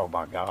really? Yeah, oh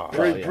my God.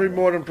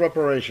 Pre-mortem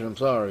preparation, I'm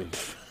sorry.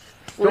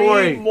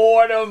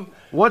 Pre-mortem.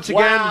 Once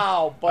again,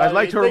 wow, buddy. I'd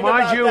like to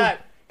remind you.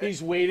 That.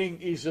 He's waiting.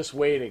 He's just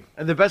waiting.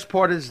 And the best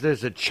part is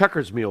there's a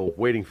Checkers meal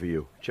waiting for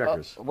you.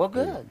 Checkers. Well,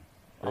 good.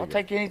 I'll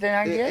take anything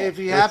I can get. If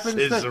he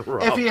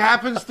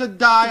happens to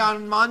die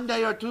on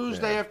Monday or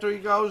Tuesday after he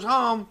goes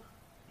home,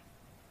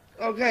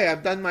 okay,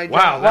 I've done my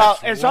job. Well,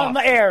 it's on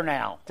the air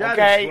now.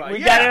 Okay, we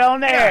got it on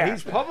the air.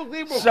 He's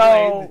publicly proclaimed.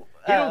 So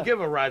he don't give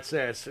a rat's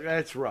ass.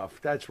 That's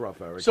rough. That's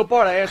rough, Eric. So,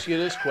 Bart, I ask you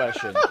this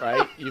question,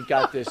 right? You've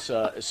got this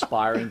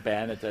aspiring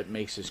band that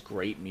makes this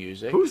great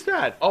music. Who's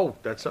that? Oh,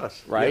 that's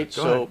us. Right?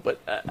 Yeah, so, but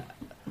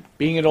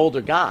being an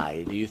older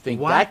guy, do you think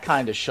that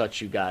kind of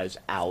shuts you guys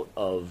out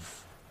of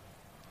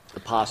the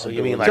possibility?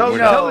 You mean like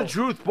tell the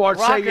truth, Bart.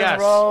 Rock say yes.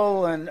 and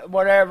roll and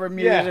whatever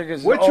music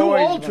is. We're too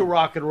always old to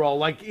rock and roll,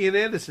 like Ian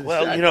Anderson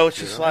Well, said. it's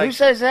just like... Who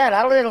says that?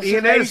 I listen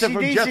Ian to Anderson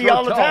from AC/DC Jethro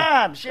all the Tull.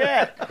 time.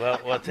 Shit. Well,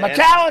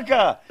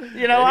 Metallica.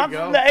 I'm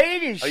from the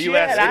 80s. Are you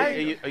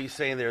are you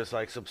saying there's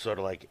like some sort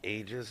of like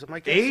ageism? I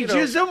guess,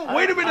 ageism?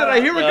 Wait a minute.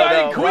 I hear a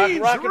guy in Queens.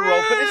 Rock and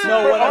roll. But it's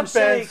No, what I'm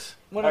saying...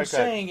 What I'm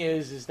saying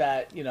is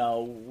that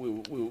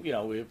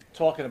we're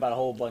talking about a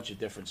whole bunch of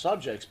different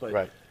subjects,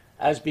 but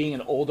as being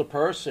an older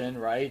person,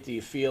 right? Do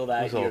you feel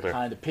that you're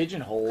kind of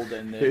pigeonholed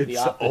and the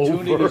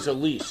opportunities are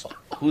least?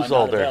 Who's are not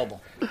older?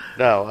 Available?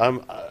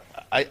 No,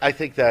 I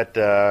think that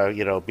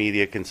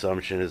media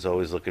consumption is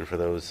always looking for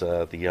those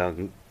the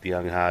young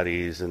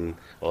hotties, and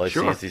all I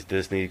see is these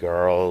Disney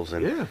girls,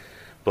 and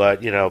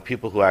but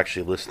people who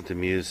actually listen to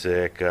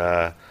music.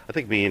 I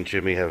think me and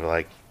Jimmy have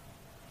like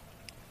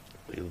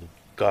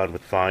gone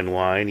with fine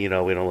wine. We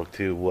don't look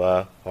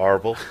too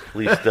horrible. At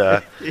least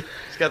he's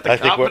got the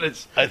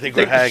confidence. I think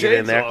we're hanging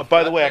in there.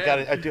 By the way,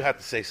 I do have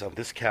to say something.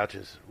 This couch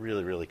is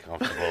really, really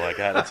comfortable.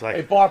 It's like.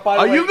 Hey, Bart, by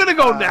the are way, you going to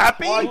go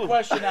nappy? One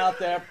question out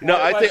there. No,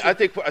 I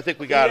think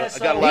we got. I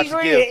got a lot to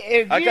give.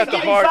 If I you got the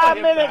give heart.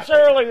 5 minutes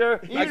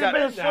earlier, you'd have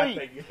been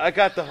asleep. I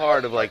got the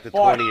heart of like the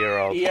Bart,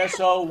 20-year-old.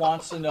 ESO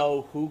wants to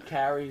know who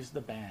carries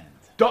the band.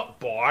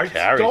 Bart,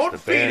 don't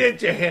feed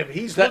into him.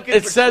 He's looking.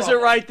 It says it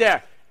right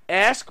there.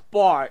 Ask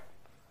Bart.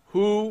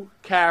 Who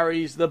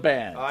carries the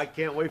band? I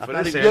can't wait for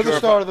this. You're the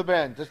star of the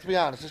band. Just to be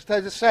honest,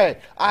 just say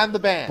it. I'm the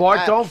band.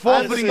 Bart, don't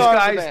fall for these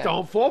guys.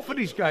 Don't fall for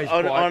these guys.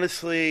 Bart.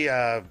 Honestly,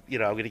 I'm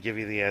going to give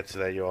you the answer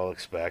that you all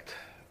expect.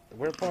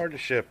 We're a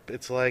partnership.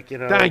 It's like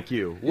Thank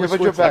you.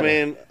 But you're better.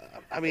 I mean,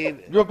 I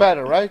mean, you're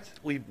better, right?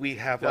 We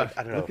have like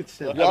I don't know. Look at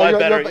Sim. Am I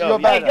better? You're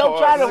better. Don't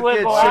try to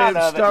wiggle out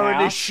of it stirring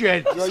now. this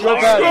shit. You're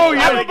better. I'm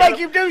gonna make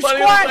you do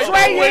squats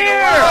right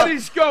What here.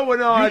 is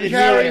going on? You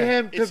carry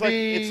him to It's like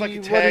be a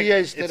what tag. he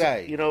is It's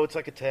today. it's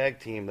like a tag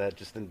team that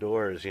just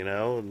endures.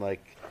 And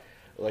like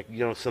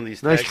some of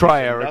these. Nice tag try,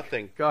 teams are Eric.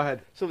 Nothing. Go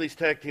ahead. Some of these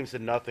tag teams are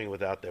nothing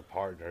without their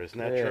partner. Isn't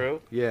that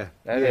true? Yeah.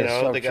 That is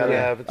so they true. gotta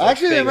have. It's like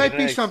Actually, there Stephen might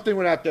be A. something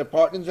without their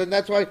partners, and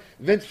that's why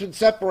Vincent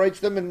separates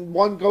them, and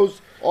one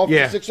goes off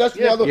Yeah. to success.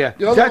 The other, Yeah.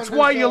 the other That's one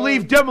why is, you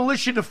leave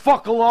Demolition the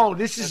fuck alone.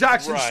 This is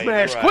Axe and right,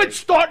 Smash. right. Quit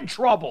starting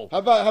trouble. How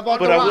about But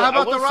the, I will- how I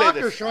about will the say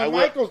Rocker? this. I Shawn will-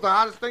 Michaels, the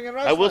hottest thing in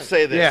wrestling. I will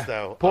say this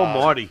though. Poor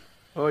Marty.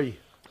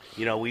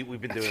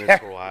 We've been doing this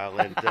for a while,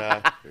 and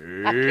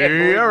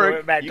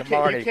Eric.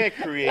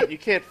 you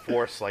can't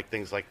force like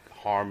things like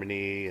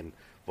harmony and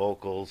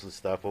vocals and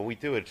stuff. When we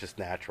do it, it's just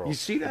natural. You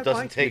see that, It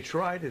doesn't Mike? take. You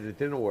tried it. It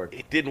didn't work.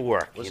 It didn't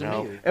work.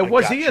 And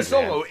was he a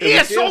solo? He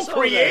is so I know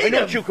creative.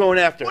 what you're going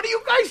after. What are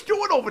you guys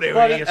doing over there?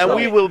 Buddy, And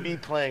we will be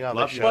playing on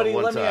the show Buddy,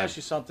 one let me time. ask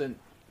you something.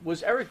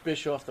 Was Eric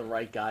Bischoff the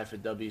right guy for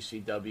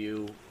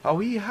WCW? Oh,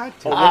 he had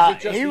to. Or was it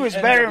just He the was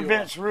better than NWO?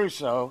 Vince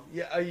Russo.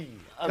 Yeah.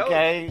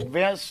 Okay,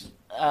 Vince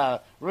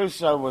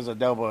Russo was a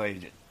double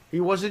agent.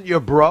 He wasn't your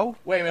bro?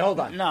 Wait a minute, hold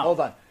on. No. Hold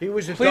on. He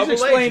was a Please double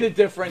explain agent.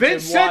 the difference.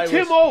 Vince and why sent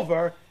him was-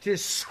 over to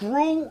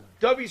screw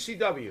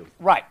WCW.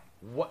 Right.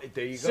 What?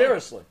 There you go.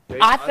 Seriously.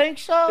 I think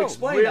so.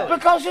 Explain that.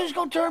 Because it was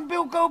going to turn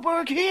Bill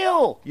Goldberg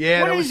heel.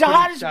 Yeah, when that he's was the pretty-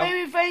 hottest that-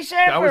 babyface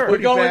that was ever.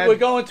 pretty bad. We're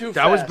going too fast.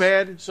 That was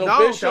bad. So No,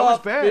 that Bischoff, was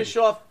bad.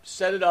 Bischoff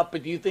set it up,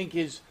 but do you think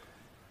his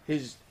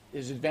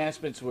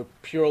advancements were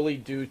purely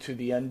due to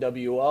the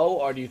NWO,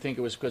 or do you think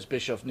it was because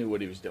Bischoff knew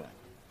what he was doing?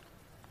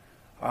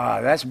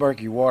 That's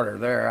murky water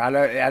there. I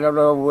don't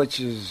know which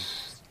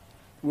is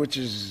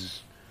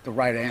the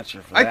right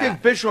answer for I that.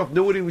 think Bischoff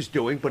knew what he was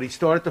doing, but he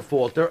started to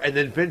falter, and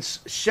then Vince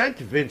sent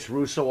Vince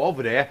Russo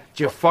over there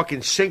to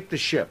fucking sink the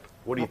ship.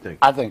 What do you think?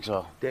 I think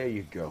so. There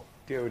you go.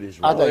 There it is.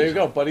 I Ron. think There you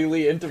go, Buddy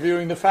Lee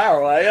interviewing the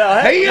Pharaoh.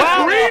 He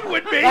Well, agreed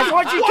with me. That's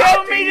what you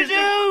told me to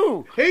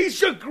do.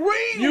 He's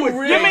agreed You with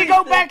really- Let me me.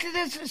 go back to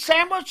this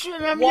sandwich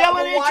and I'm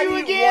yelling at you Why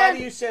again.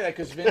 do you say that?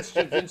 Because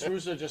Vince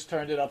Russo just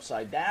turned it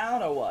upside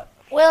down, or what?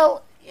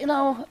 Well,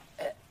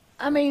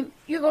 I mean,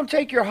 you're going to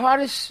take your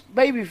hottest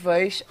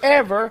babyface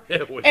ever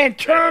and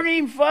turn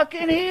him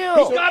fucking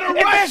heel. He got If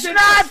it's arrested.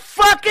 not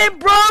fucking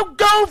broke,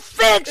 go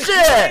fix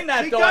Explain it.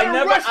 that, He though. got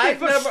I've arrested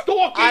for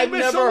stalking I've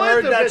Miss never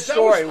heard that Elizabeth.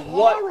 story. That was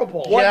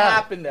horrible. What Yeah.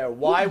 happened there?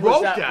 Why Who was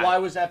wrote that? that? Why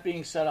was that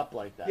being set up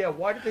like that? Yeah,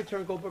 why did they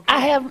turn Goldberg?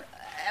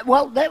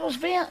 That was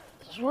Vince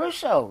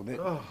Russo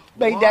that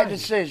made why? that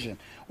decision.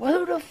 Well,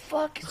 who the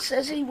fuck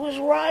says he was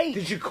right?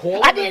 Did you call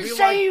him I and didn't be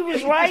say like, he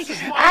was "Hey, right. this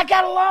is my- I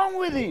got along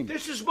with him.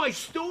 This is my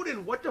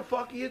student. What the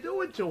fuck are you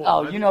doing to him?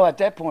 Oh, at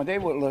that point, they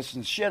wouldn't listen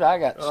to shit I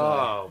got to say.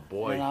 Oh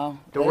boy, You know,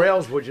 the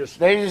rails were just.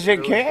 They just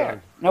didn't it was care.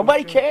 done.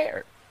 Nobody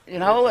cared.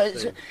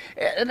 Interesting.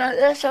 And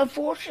that's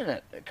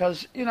unfortunate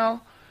because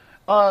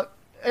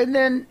and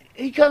then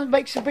he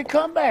makes a big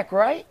comeback,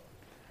 right?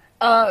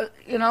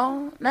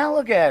 Now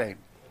look at him.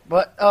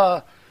 But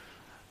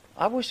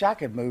I wish I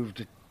could move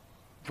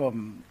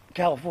from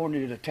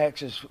California to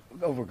Texas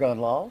over gun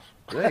laws.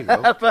 There you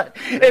go.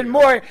 And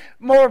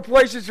more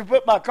places to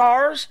put my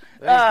cars.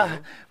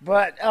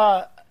 But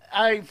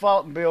I ain't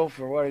faulting Bill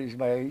for what he's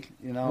made.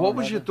 What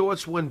was your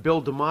thoughts when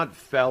Bill DeMott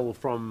fell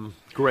from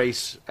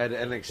grace at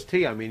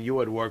NXT? I mean, you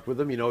had worked with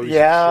him. He was a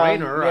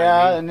trainer.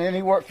 Yeah, I mean, and then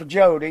he worked for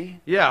Jody.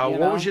 yeah. you What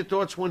know. was your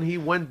thoughts when he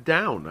went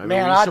down? I mean,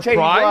 Man, were you I'll tell you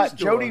what, surprised?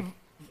 Jody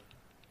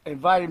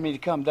invited me to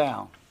come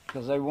down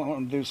because they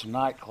wanted to do some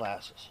night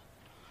classes.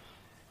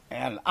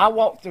 And I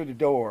walked through the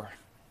door.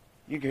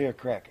 You could hear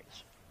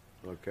crickets.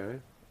 Okay.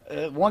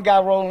 One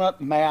guy rolling up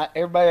the mat,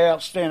 everybody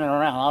else standing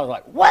around. I was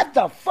like, what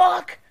the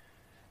fuck?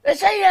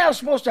 This ain't how it's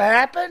supposed to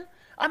happen.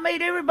 I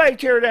made everybody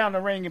tear down the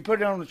ring and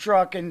put it on the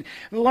truck and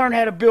learn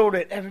how to build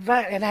it and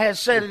how to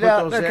set it put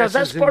up those because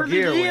that's asses in part of the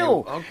gear when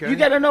deal. you- okay. You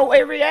got to know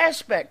every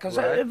aspect because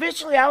Right.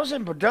 eventually I was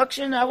in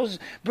production. I was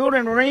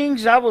building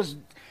rings. I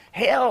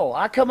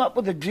come up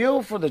with a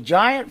deal for the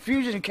Giant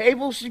fusing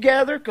cables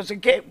together because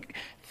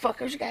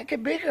fuckers got to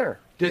get bigger.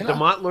 Did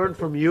DeMott learn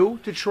from you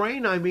to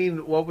train? I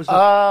mean, what was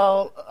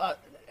the...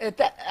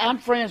 I'm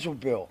friends with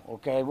Bill,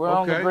 okay? We're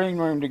on the Okay. green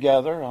room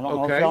together. I don't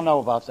know if Okay. y'all know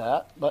about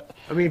that, but...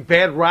 I mean,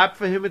 bad rap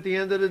for him at the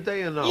end of the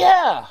day, or no?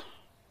 Yeah,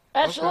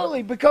 absolutely.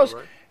 Okay. Because, All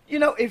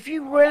right. if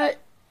you let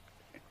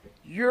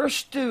your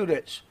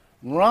students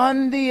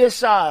run the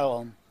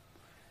asylum,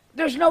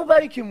 there's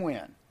nobody can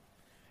win.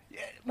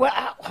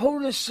 Well,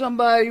 who does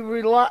somebody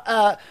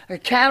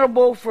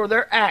accountable for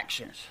their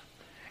actions?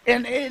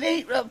 And it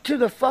ain't up to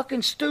the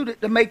fucking student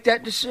to make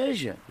that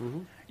decision.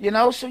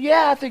 Mm-hmm. So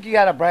yeah, I think you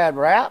got a bad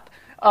rap.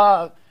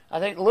 I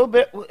think a little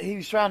bit he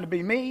was trying to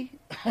be me,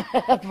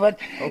 but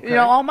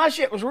all my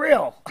shit was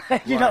real.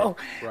 Right.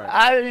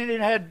 I even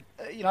had,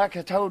 like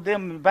I told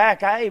them in the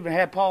back, I even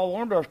had Paul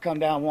Orndorff come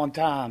down one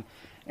time,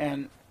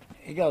 and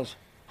he goes,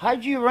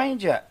 "How'd you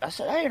arrange that?" I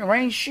said, "I didn't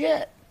arrange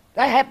shit.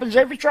 That happens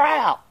every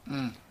tryout."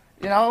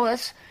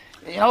 That's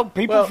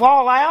People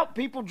fall out,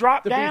 people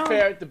drop down.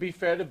 To be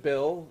fair to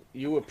Bill,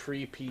 you were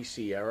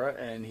pre-PC era,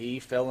 and he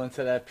fell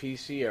into that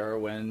PC era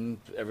when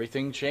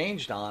everything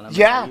changed on him.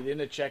 Yeah. He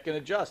didn't check and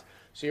adjust.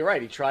 So you're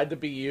right. He tried to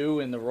be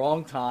you in the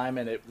wrong time,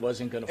 and it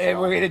wasn't going to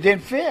fly. It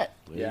didn't fit.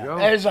 Yeah.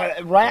 There's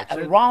a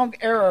wrong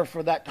era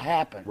for that to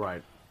happen.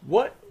 Right.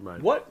 What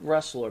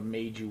wrestler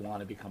made you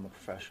want to become a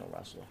professional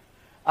wrestler?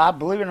 I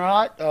believe it or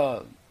not,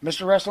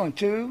 Mr. Wrestling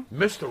 2.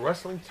 Mr.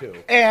 Wrestling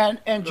 2.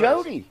 And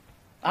Jody.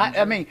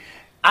 I mean,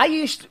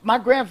 my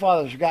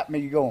grandfather's got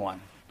me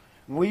going.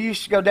 We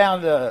used to go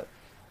down to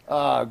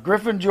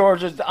Griffin,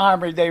 Georgia, at the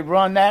Armory. They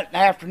run that in the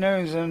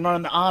afternoons and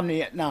run the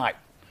Omni at night.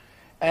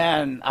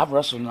 And I've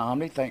wrestled in the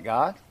Omni, thank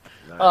God.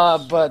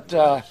 Nice.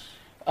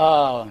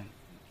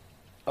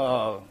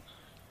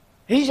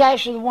 He's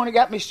actually the one that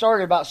got me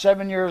started about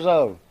 7 years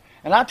old.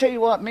 And I'll tell you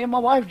what, me and my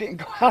wife didn't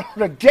go out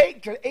on a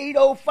date till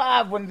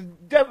 8:05 when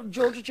the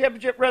Georgia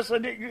Championship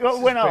Wrestling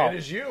went on. As bad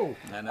as you.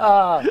 I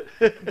know.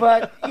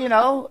 But,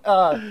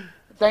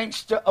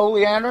 thanks to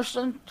Ole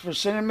Anderson for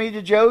sending me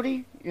to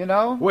Jody,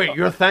 Wait,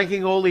 you're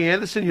thanking Ole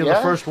Anderson? You're the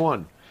first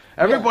one.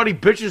 Everybody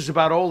bitches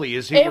about Ole.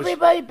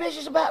 Everybody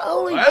bitches about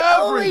Ole.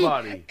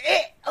 Everybody.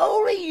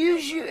 Ole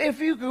used you if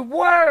you could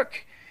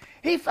work.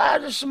 He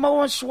fired the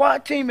Samoan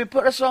SWAT team and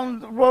put us on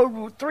the road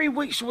with 3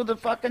 weeks with the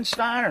fucking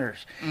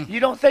Steiners.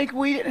 You don't think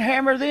we didn't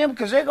hammer them?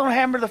 Because they're going to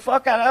hammer the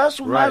fuck out of us.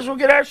 We might as well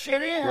get our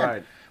shit in.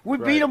 Right. We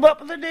beat them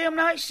up with the damn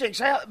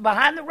nightsticks out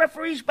behind the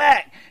referee's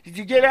back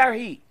to get our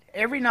heat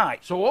every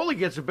night. So Ole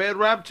gets a bad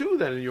rap too,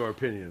 then, in your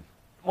opinion?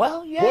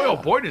 Well, yeah. Boy, oh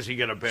boy, does he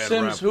get a bad rap.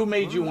 Sims, who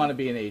made you want to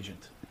be an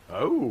agent?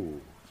 Oh.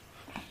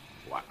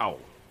 Wow.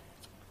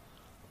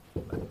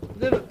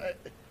 Then,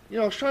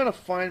 I was trying to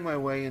find my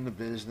way in the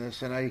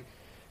business, and I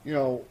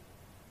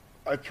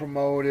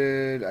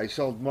promoted, I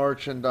sold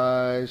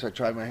merchandise, I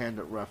tried my hand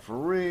at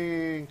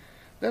refereeing.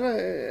 Then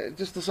I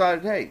just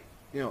decided, hey,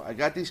 I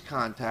got these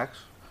contacts.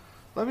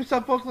 Let me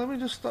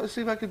just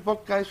see if I could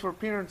book guys for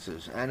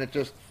appearances. And it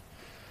just,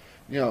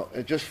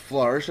 it just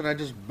flourished, and I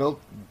just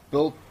built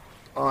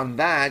on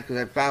that because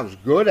I found I was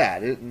good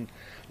at it. And,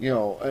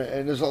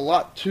 and there's a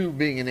lot to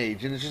being an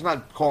agent. It's just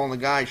not calling the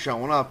guy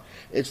showing up.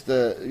 It's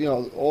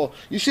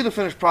you see the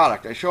finished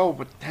product. I show up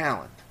with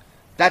talent.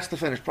 That's the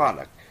finished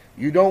product.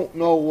 You don't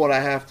know what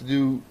I have to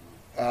do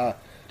to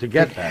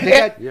get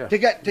that. To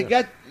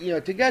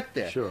get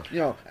there. Sure.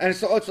 And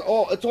it's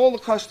all the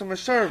customer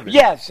service.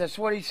 Yes, that's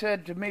what he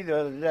said to me the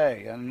other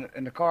day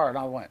in the car, and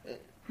I went,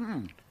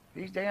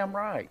 he's damn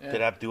right.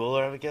 Did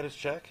Abdullah ever get his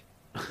check?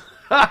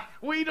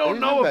 We don't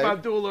know if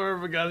Abdullah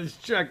ever got his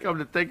check, come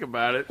to think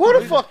about it. Who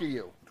the fuck are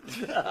you?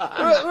 Really?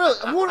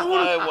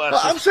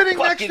 I'm sitting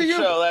next to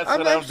you.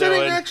 I'm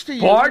sitting next to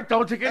you. Bart,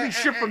 don't take any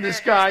shit from this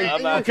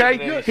guy.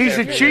 Okay? He's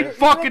a cheap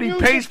fuck and he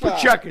pays for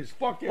checkers.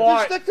 Fuck it.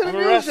 Just stick to the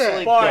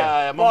music.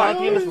 I'm a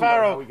Monty and the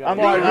Pharaoh. I'm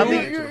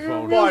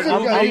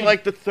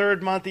like the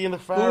third Monty and the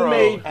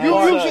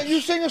Pharaoh. You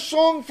sing a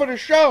song for the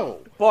show.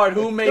 Bart,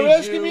 who made you? They're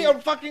asking me a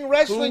fucking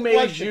wrestling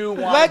question.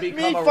 Let me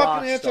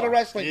fucking answer the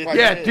wrestling question.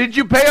 Yeah, did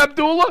you pay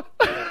Abdullah?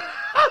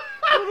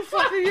 Who the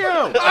fuck are you?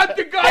 I'm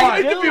the guy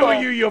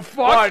interviewing you, you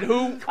fuck. Bart,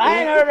 who? I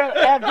ain't heard of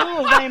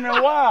Abdullah's name in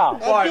a while.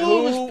 Bart,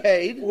 Abdullah was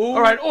paid. Who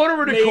all right,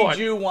 order in the court.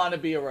 Made you want to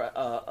be a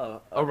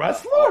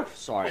wrestler?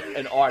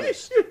 An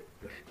artist.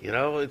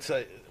 It's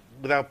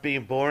without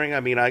being boring. I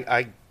mean,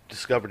 I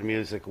discovered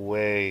music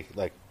way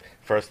like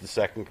first and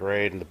second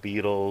grade, and the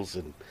Beatles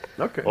and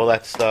all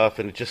that stuff,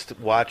 and just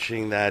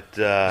watching that.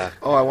 I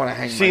want to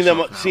hang. Seeing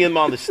them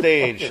on the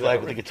stage,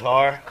 like with the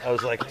guitar, I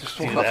was like, just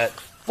do that.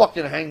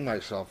 Fucking hang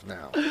myself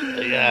now.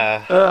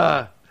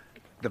 Yeah.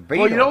 The Beatles.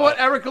 Well, you know what?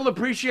 Eric will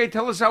appreciate.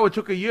 Tell us how it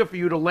took a year for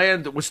you to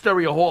land at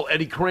Wisteria Hall,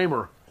 Eddie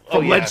Kramer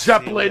from Led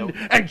Zeppelin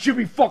and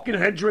Jimi fucking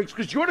Hendrix,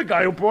 because you're the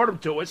guy who brought him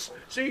to us,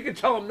 so you can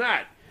tell him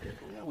that.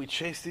 Yeah, we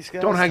chase these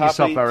guys. Don't hang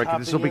yourself, Eric.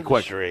 This will be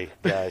quick.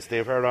 Guys,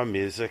 they've heard our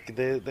music.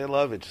 They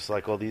love it, just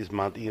like all these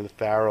Monty and the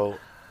Pharaoh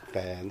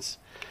fans.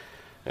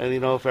 And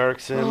if Eric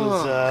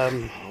Sims,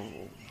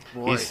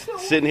 he's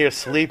sitting here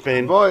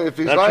sleeping. Boy, if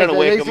he's I'm trying to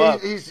wake him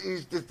up. He's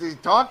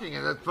talking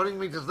and it's putting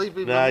me to sleep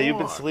even more. Nah, you've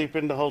been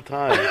sleeping the whole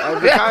time. I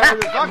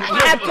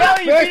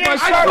tell you,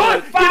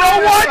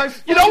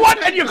 You know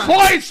what? And your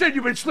client said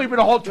you've been sleeping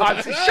the whole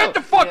time. So shut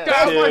the fuck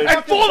down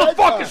and fall the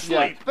fuck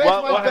asleep.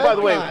 By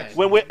the way,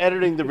 when we're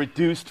editing the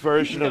reduced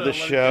version of the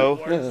show,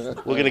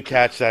 we're going to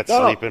catch that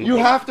sleeping. You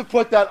have to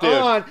put that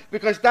on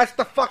because that's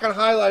the fucking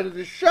highlight of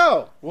the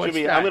show.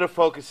 Jimmy, I'm going to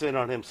focus in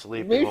on him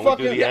sleeping when we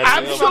do the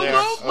editing.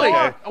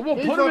 Absolutely. We'll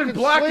put him in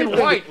black and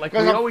white like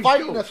we always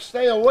do. To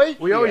stay awake.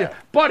 We owe you.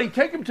 Buddy,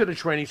 take him to the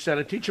training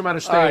center. Teach him how to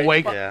stay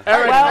awake. Yeah.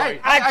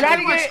 I tried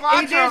to get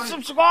he did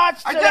some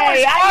squats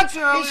today.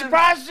 He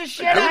surprised the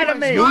shit out of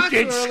me. You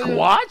did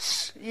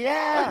squats?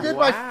 Yeah. I did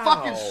my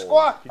fucking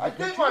squat. I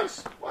did my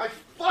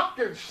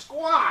fucking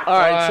squat. All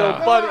right,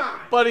 so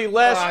buddy,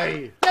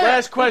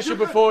 last question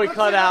before we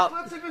cut out.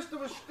 Let's take Mr.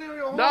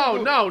 Mysterio. No.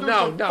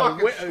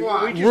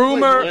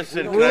 Rumor.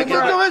 Listen, Let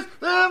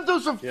him do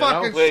some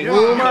fucking wait,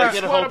 squats. can I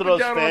get a hold of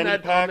those fanny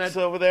packs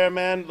over there,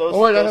 man? Those,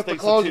 Wait, I those have to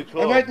things close are it. too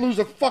cool. I might lose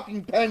a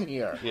fucking pen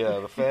here. Yeah,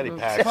 the fanny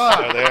packs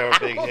are there, a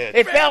big hit.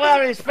 It fell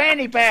out of his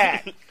fanny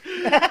pack.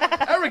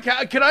 Eric,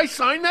 can I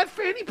sign that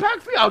fanny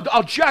pack for you?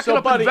 I'll jack it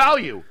up buddy, in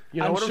value. You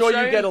know I'm what sure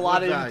saying? you get a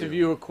lot of Value.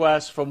 interview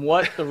requests from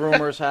what the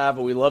rumors have,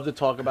 and we love to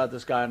talk about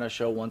this guy on our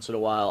show once in a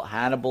while.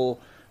 Hannibal,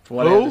 from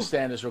what I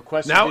understand, is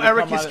requesting Now you to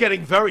Eric come is on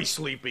getting very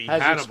sleepy.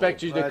 Has Hannibal.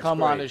 expected you to That's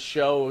come on great. his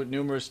show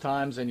numerous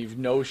times, and you've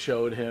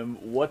no-showed him.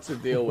 What's the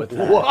deal with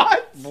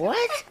that?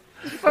 What?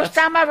 First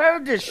time I've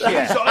heard this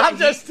shit. So I'm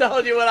just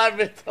telling you what I've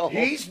been told.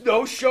 He's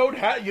no-showed.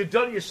 You've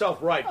done yourself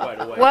right, by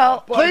the way.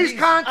 Well, But Please he's-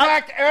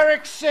 contact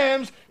Eric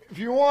Sims if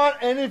you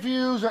want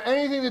interviews or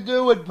anything to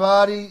do with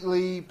Buddy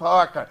Lee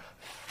Parker.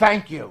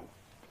 Thank you.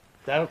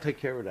 That'll take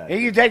care of that.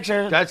 He takes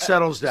That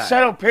settles that.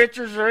 settle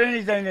pictures or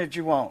anything that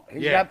you want.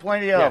 He's got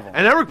plenty of them.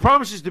 And Eric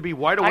promises to be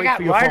wide I awake got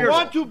for your phone writers- call.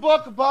 Want to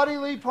book Buddy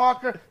Lee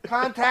Parker?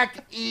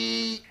 Contact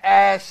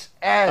ESS.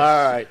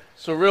 All right.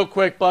 So real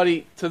quick,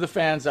 buddy, to the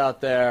fans out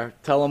there,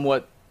 tell them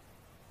what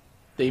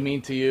they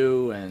mean to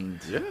you and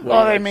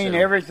Well, they mean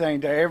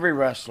everything to every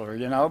wrestler,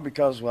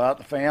 because without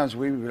the fans,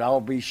 we would all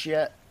be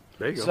shit.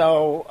 There you go.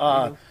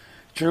 So,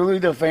 truly,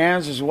 the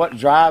fans is what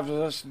drives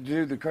us to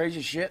do the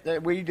crazy shit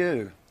that we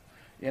do.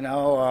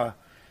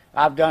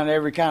 I've done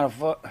every kind of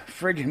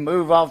friggin'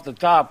 move off the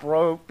top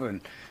rope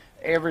and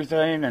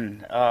everything,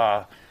 and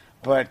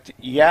but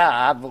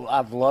yeah,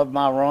 I've loved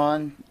my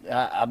run.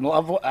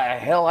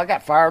 Hell, I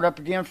got fired up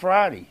again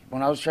Friday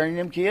when I was training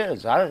them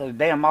kids. I was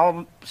all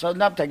of a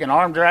sudden up taking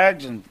arm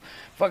drags and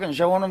fucking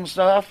showing them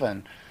stuff.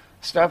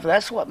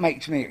 That's what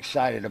makes me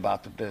excited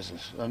about the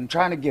business. I'm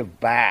trying to give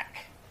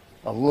back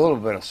a little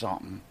bit of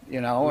something,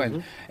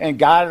 and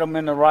guide them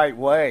in the right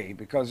way.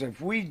 Because if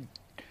we,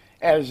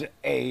 as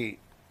a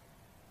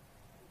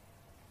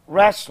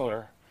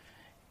wrestler,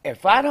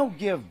 if I don't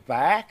give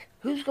back,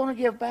 who's going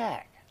to give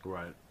back?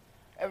 Right.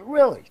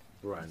 Really.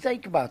 Right.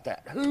 Think about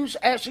that. Who's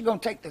actually going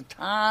to take the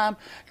time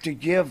to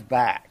give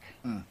back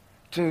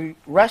to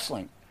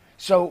wrestling?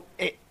 So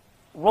it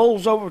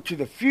rolls over to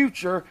the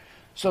future,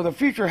 so the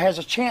future has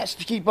a chance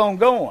to keep on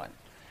going.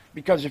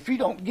 Because if you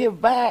don't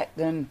give back,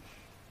 then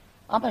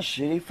I'm a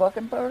shitty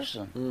fucking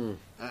person.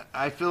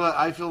 I feel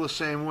the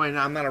same way.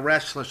 Now, I'm not a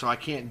wrestler, so I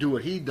can't do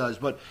what he does.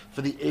 But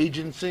for the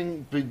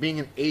agenting, being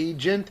an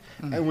agent,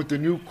 and with the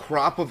new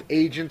crop of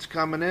agents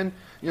coming in,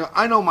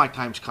 I know my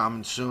time's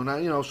coming soon.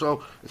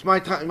 So it's my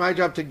time, my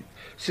job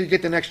to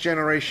get the next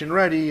generation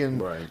ready, and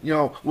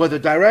whether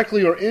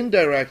directly or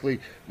indirectly,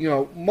 a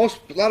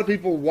lot of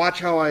people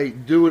watch how I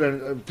do it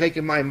and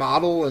taking my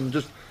model and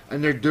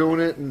they're doing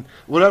it, and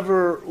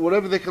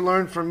whatever they can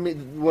learn from me,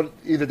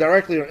 either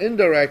directly or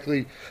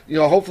indirectly,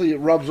 hopefully it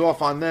rubs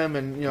off on them,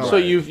 and So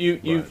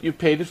you've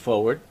paid it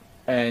forward,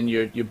 and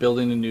you're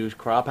building a new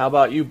crop. How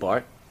about you,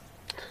 Bart?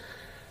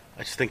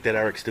 I just think that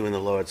Eric's doing the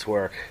Lord's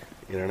work.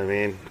 You know what I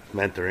mean?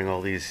 Mentoring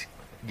all these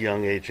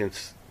young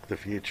agents, the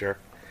future.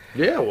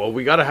 Yeah, well,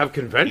 we got to have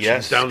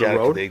conventions down the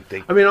road. They,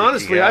 I mean,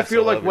 honestly, yeah, I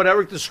feel like love what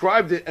Eric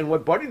described and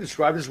what Buddy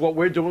described is what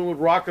we're doing with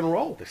rock and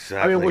roll. Exactly.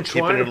 I mean, we're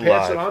Keeping trying to it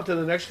pass alive. it on to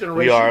the next generation.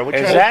 We are. We're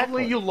trying-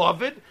 Hopefully you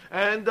love it,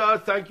 and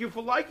thank you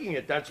for liking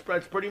it. That's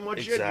pretty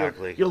much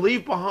Exactly. it. You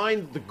leave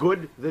behind the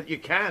good that you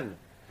can.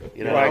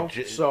 You know, Right.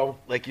 like, So-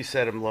 like you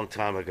said a long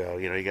time ago,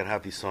 you got to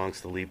have these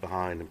songs to leave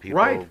behind, and people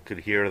Right. could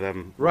hear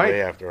them Right.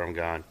 way after I'm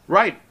gone.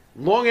 Right.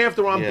 Long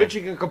after I'm Yeah.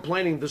 bitching and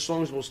complaining, the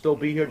songs will still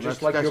be here,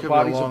 just like your gonna be a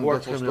bodies long- of work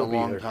that's will gonna still be be a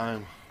long here.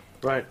 time.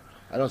 Right.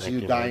 I don't see Thank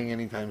you you, dying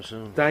anytime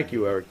soon. Thank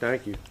you, Eric.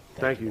 Thank you.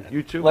 Thank you.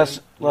 You too. Less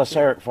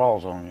Eric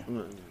falls on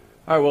you.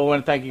 All right, well, I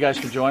want to thank you guys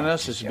for joining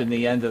us. This has been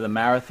the end of the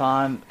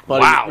marathon.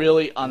 Buddy, Wow.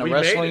 really, on the We made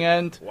wrestling it.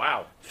 end,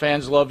 Wow.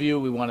 fans love you.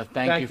 We want to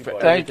thank you for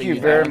buddy. Thank everything you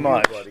you very have.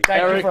 much. buddy.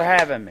 Thank you Eric- for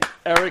having me.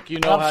 Eric, you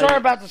know I'm how sorry you,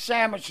 about the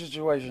sandwich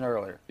situation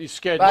earlier. you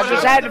scared But I me.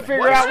 just had to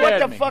figure out what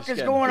scared the me. fuck You is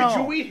scared me. going Did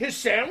on. you eat his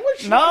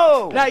sandwich?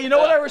 No. Now, you know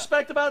what I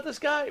respect about this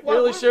guy?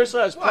 Really,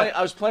 seriously, what?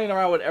 I was playing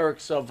around with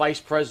Eric's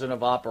vice president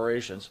of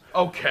operations.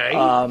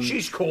 Okay.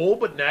 She's cool,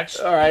 but next.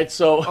 All right,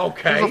 so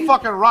Okay. She's a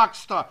fucking rock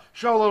star.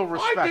 Show a little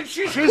respect. I think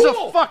she's She's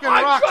cool. a fucking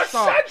I rock just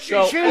star. said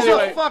So, She's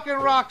anyway, a fucking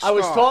rock star. I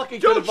was talking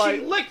to the Dude, she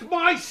vice. licked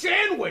my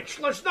sandwich.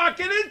 Let's not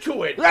get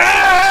into it.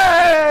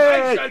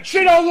 Hey! I-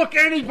 She don't look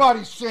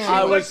anybody's sandwich.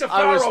 I was licked the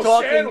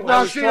talking. sandwich.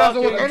 No, she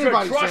doesn't look to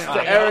anybody's trust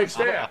sandwich. her. Eric's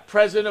Yeah.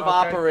 president of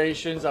Okay.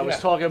 operations. I was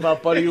Yeah. talking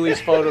about Buddy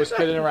Lee's photos,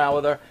 kidding around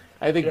with her.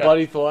 I think Yeah.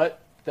 Buddy thought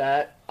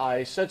that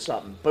I said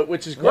something, but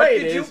which is What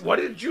great. What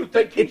did you but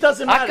think? it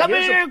doesn't matter. I come in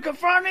Here's the- here and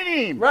confronted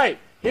him. Right.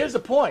 Here's the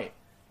point.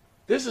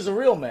 This is a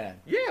real man.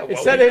 Yeah, well,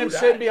 Instead we of knew him that.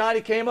 sitting behind,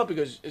 he came up. He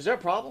goes, "Is there a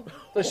problem?"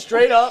 Like,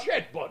 straight up.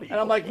 Shit, buddy. And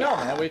I'm like, "No,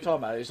 man. What are you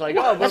talking about?" He's like,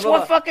 "Oh, blah, That's blah,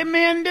 what blah." fucking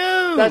men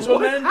do. That's what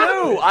men do.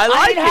 I I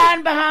like ain't it.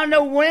 hiding behind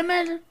no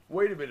women.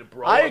 Wait a minute,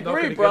 bro. I I'm not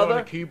agree, gonna get on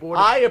brother. the keyboard.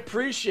 I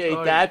appreciate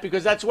Oh, that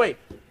because that's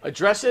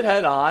address it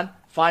head on.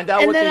 find out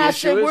And what then the I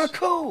issue said, is. we're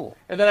cool.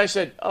 And then I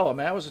said, oh,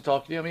 man, I wasn't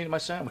talking to you. I'm eating my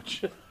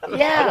sandwich.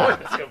 Yeah.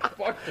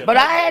 But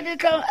I had to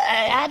come.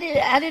 I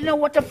didn't know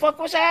what the fuck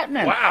was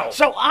happening. Wow.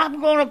 So I'm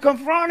going to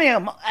confront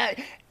him.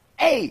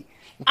 Hey,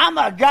 I'm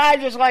a guy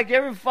just like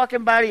every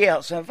fucking body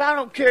else. And if I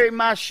don't carry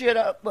my shit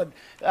up with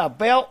a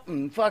belt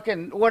and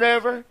fucking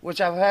whatever,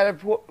 which I've had to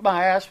put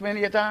my ass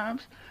many a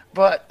times,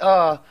 but,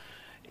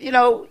 you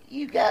know,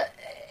 you got,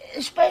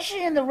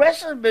 especially in the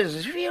wrestling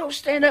business, if you don't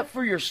stand up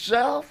for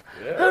yourself,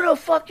 who the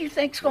fuck you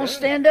think's going to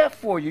stand up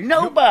for you?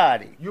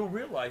 Nobody. You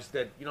realize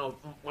that, you know,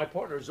 my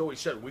partner has always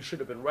said we should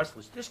have been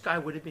wrestlers. This guy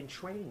would have been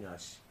training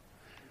us.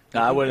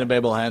 No, I wouldn't have been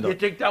able to handle You it.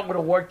 think that would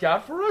have worked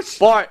out for us?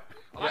 Bart,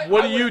 I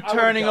what are would- you I would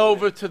turning go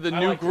over with it. to the I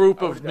new like it.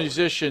 group I would of go with it.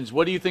 musicians?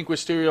 What do you think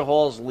Wisteria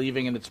Hall is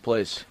leaving in its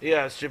place?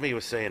 Yeah, as Jimmy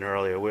was saying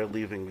earlier, we're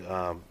leaving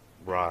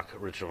rock,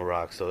 original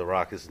rock, so the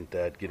rock isn't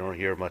dead. You don't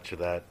hear much of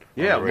that.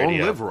 Yeah, on the long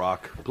radio. live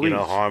rock, You know,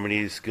 please.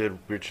 harmonies, good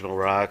original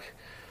rock.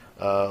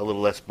 A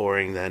little less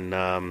boring than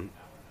the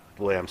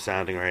way I'm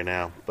sounding right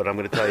now. But I'm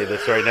going to tell you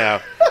this right now.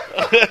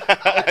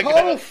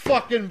 Total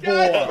fucking bore.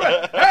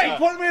 Hey,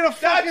 Put me in a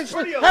fucking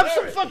pretty have some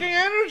hilarious. fucking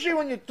energy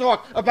when you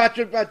talk about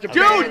your band.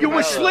 Dude, you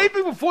were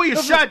sleeping before you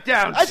sat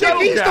down. I think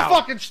Settle he's the down.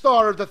 fucking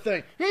star of the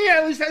thing. He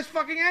at least has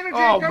fucking energy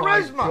Oh, and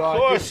my charisma.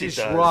 God. This is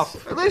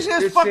rough. At least he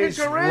has This fucking is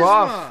charisma.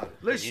 rough.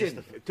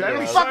 Listen, to every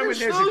Yeah. Simon, Fucking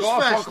there's a snooze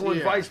Garfunkel fest and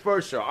here. vice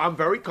versa. I'm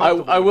very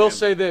comfortable I will with him.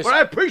 say this. But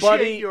I appreciate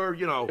Buddy, your,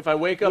 you know. if I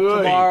wake up Hey.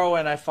 tomorrow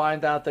and I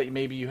find out that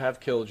maybe you have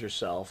killed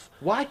yourself,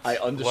 What? I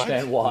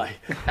understand why.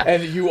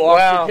 And you are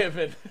Well,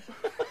 forgiven.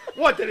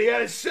 What, did he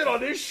have to sit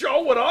on this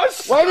show with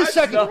us? Wait a That's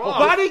second. rough.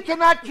 Buddy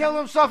cannot kill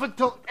himself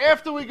until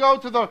after we go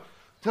to the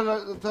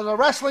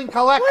wrestling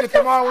collective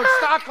tomorrow in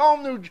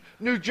Stockholm,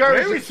 New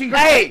Jersey. Where is he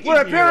Hey, taking we're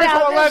you? appearing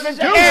now for this 11 is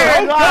Dude,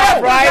 Aaron don't Live,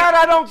 go. right? God,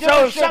 I don't give So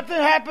a if shit. something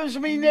happens to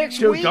me next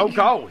Dude, week, don't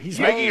go. He's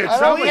making it I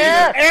sound don't like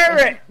care. air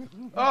it.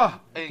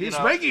 he's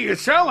making it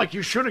sound like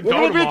you shouldn't We're go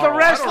going to be at the tomorrow.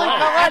 wrestling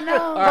I don't know.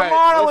 collective All right,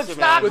 tomorrow in listen,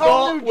 man. With all-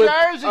 Stockholm, New with-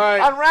 Jersey all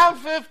right. on round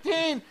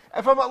 15.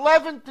 And from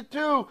 11 to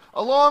 2,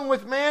 along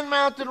with Man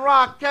Mountain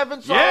Rock,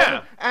 Kevin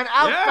Sullivan, and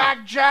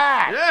Outback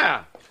Jack.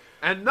 Yeah.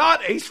 And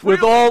not Ace With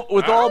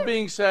Frehley. all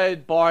being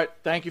said, Bart,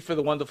 thank you for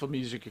the wonderful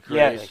music you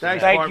created. Yes,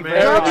 Thanks, thank Bart, you man.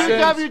 very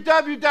much.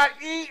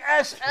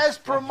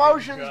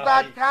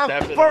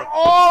 www.esspromotions.com for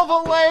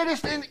all the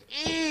latest in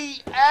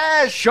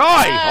ES.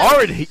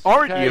 Shy,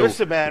 aren't you?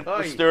 Listen, man,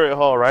 Wisteria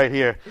Hall right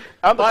here.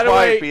 I'm the By the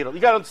quiet way, Beatle. You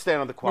got to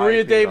understand I'm the quiet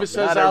Maria Beatle. Davis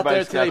Not says out there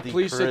everybody's got today, the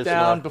please sit charisma.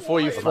 down before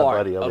you My fart.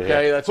 buddy over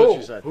Okay, here. that's what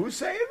she said. Who's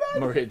saying that?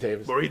 Maria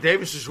Davis. Marie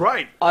Davis is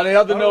right. On the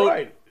other All note,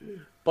 right.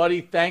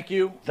 buddy, thank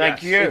you.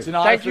 Thank you. It's an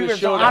honor Thank for you. the It's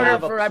show an to honor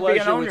have for a being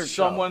pleasure on with your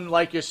show. someone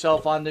like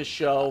yourself on this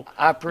show.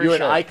 I appreciate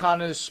You're an it.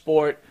 icon in the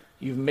sport.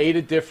 You've made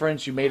a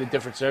difference. You made a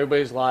difference in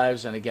everybody's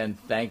lives. And again,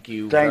 thank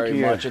you Thank very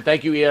you. much. And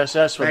thank you,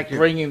 ESS, for Thank you.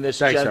 bringing this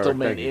Thanks, Eric.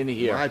 gentleman Thank you. in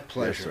here. My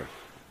pleasure.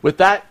 With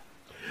that,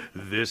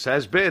 This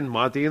has been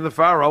Monty and the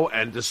Pharaoh,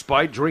 and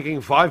despite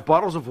drinking 5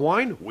 bottles of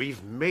wine,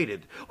 we've made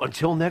it.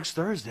 Until next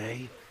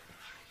Thursday,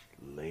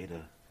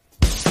 later.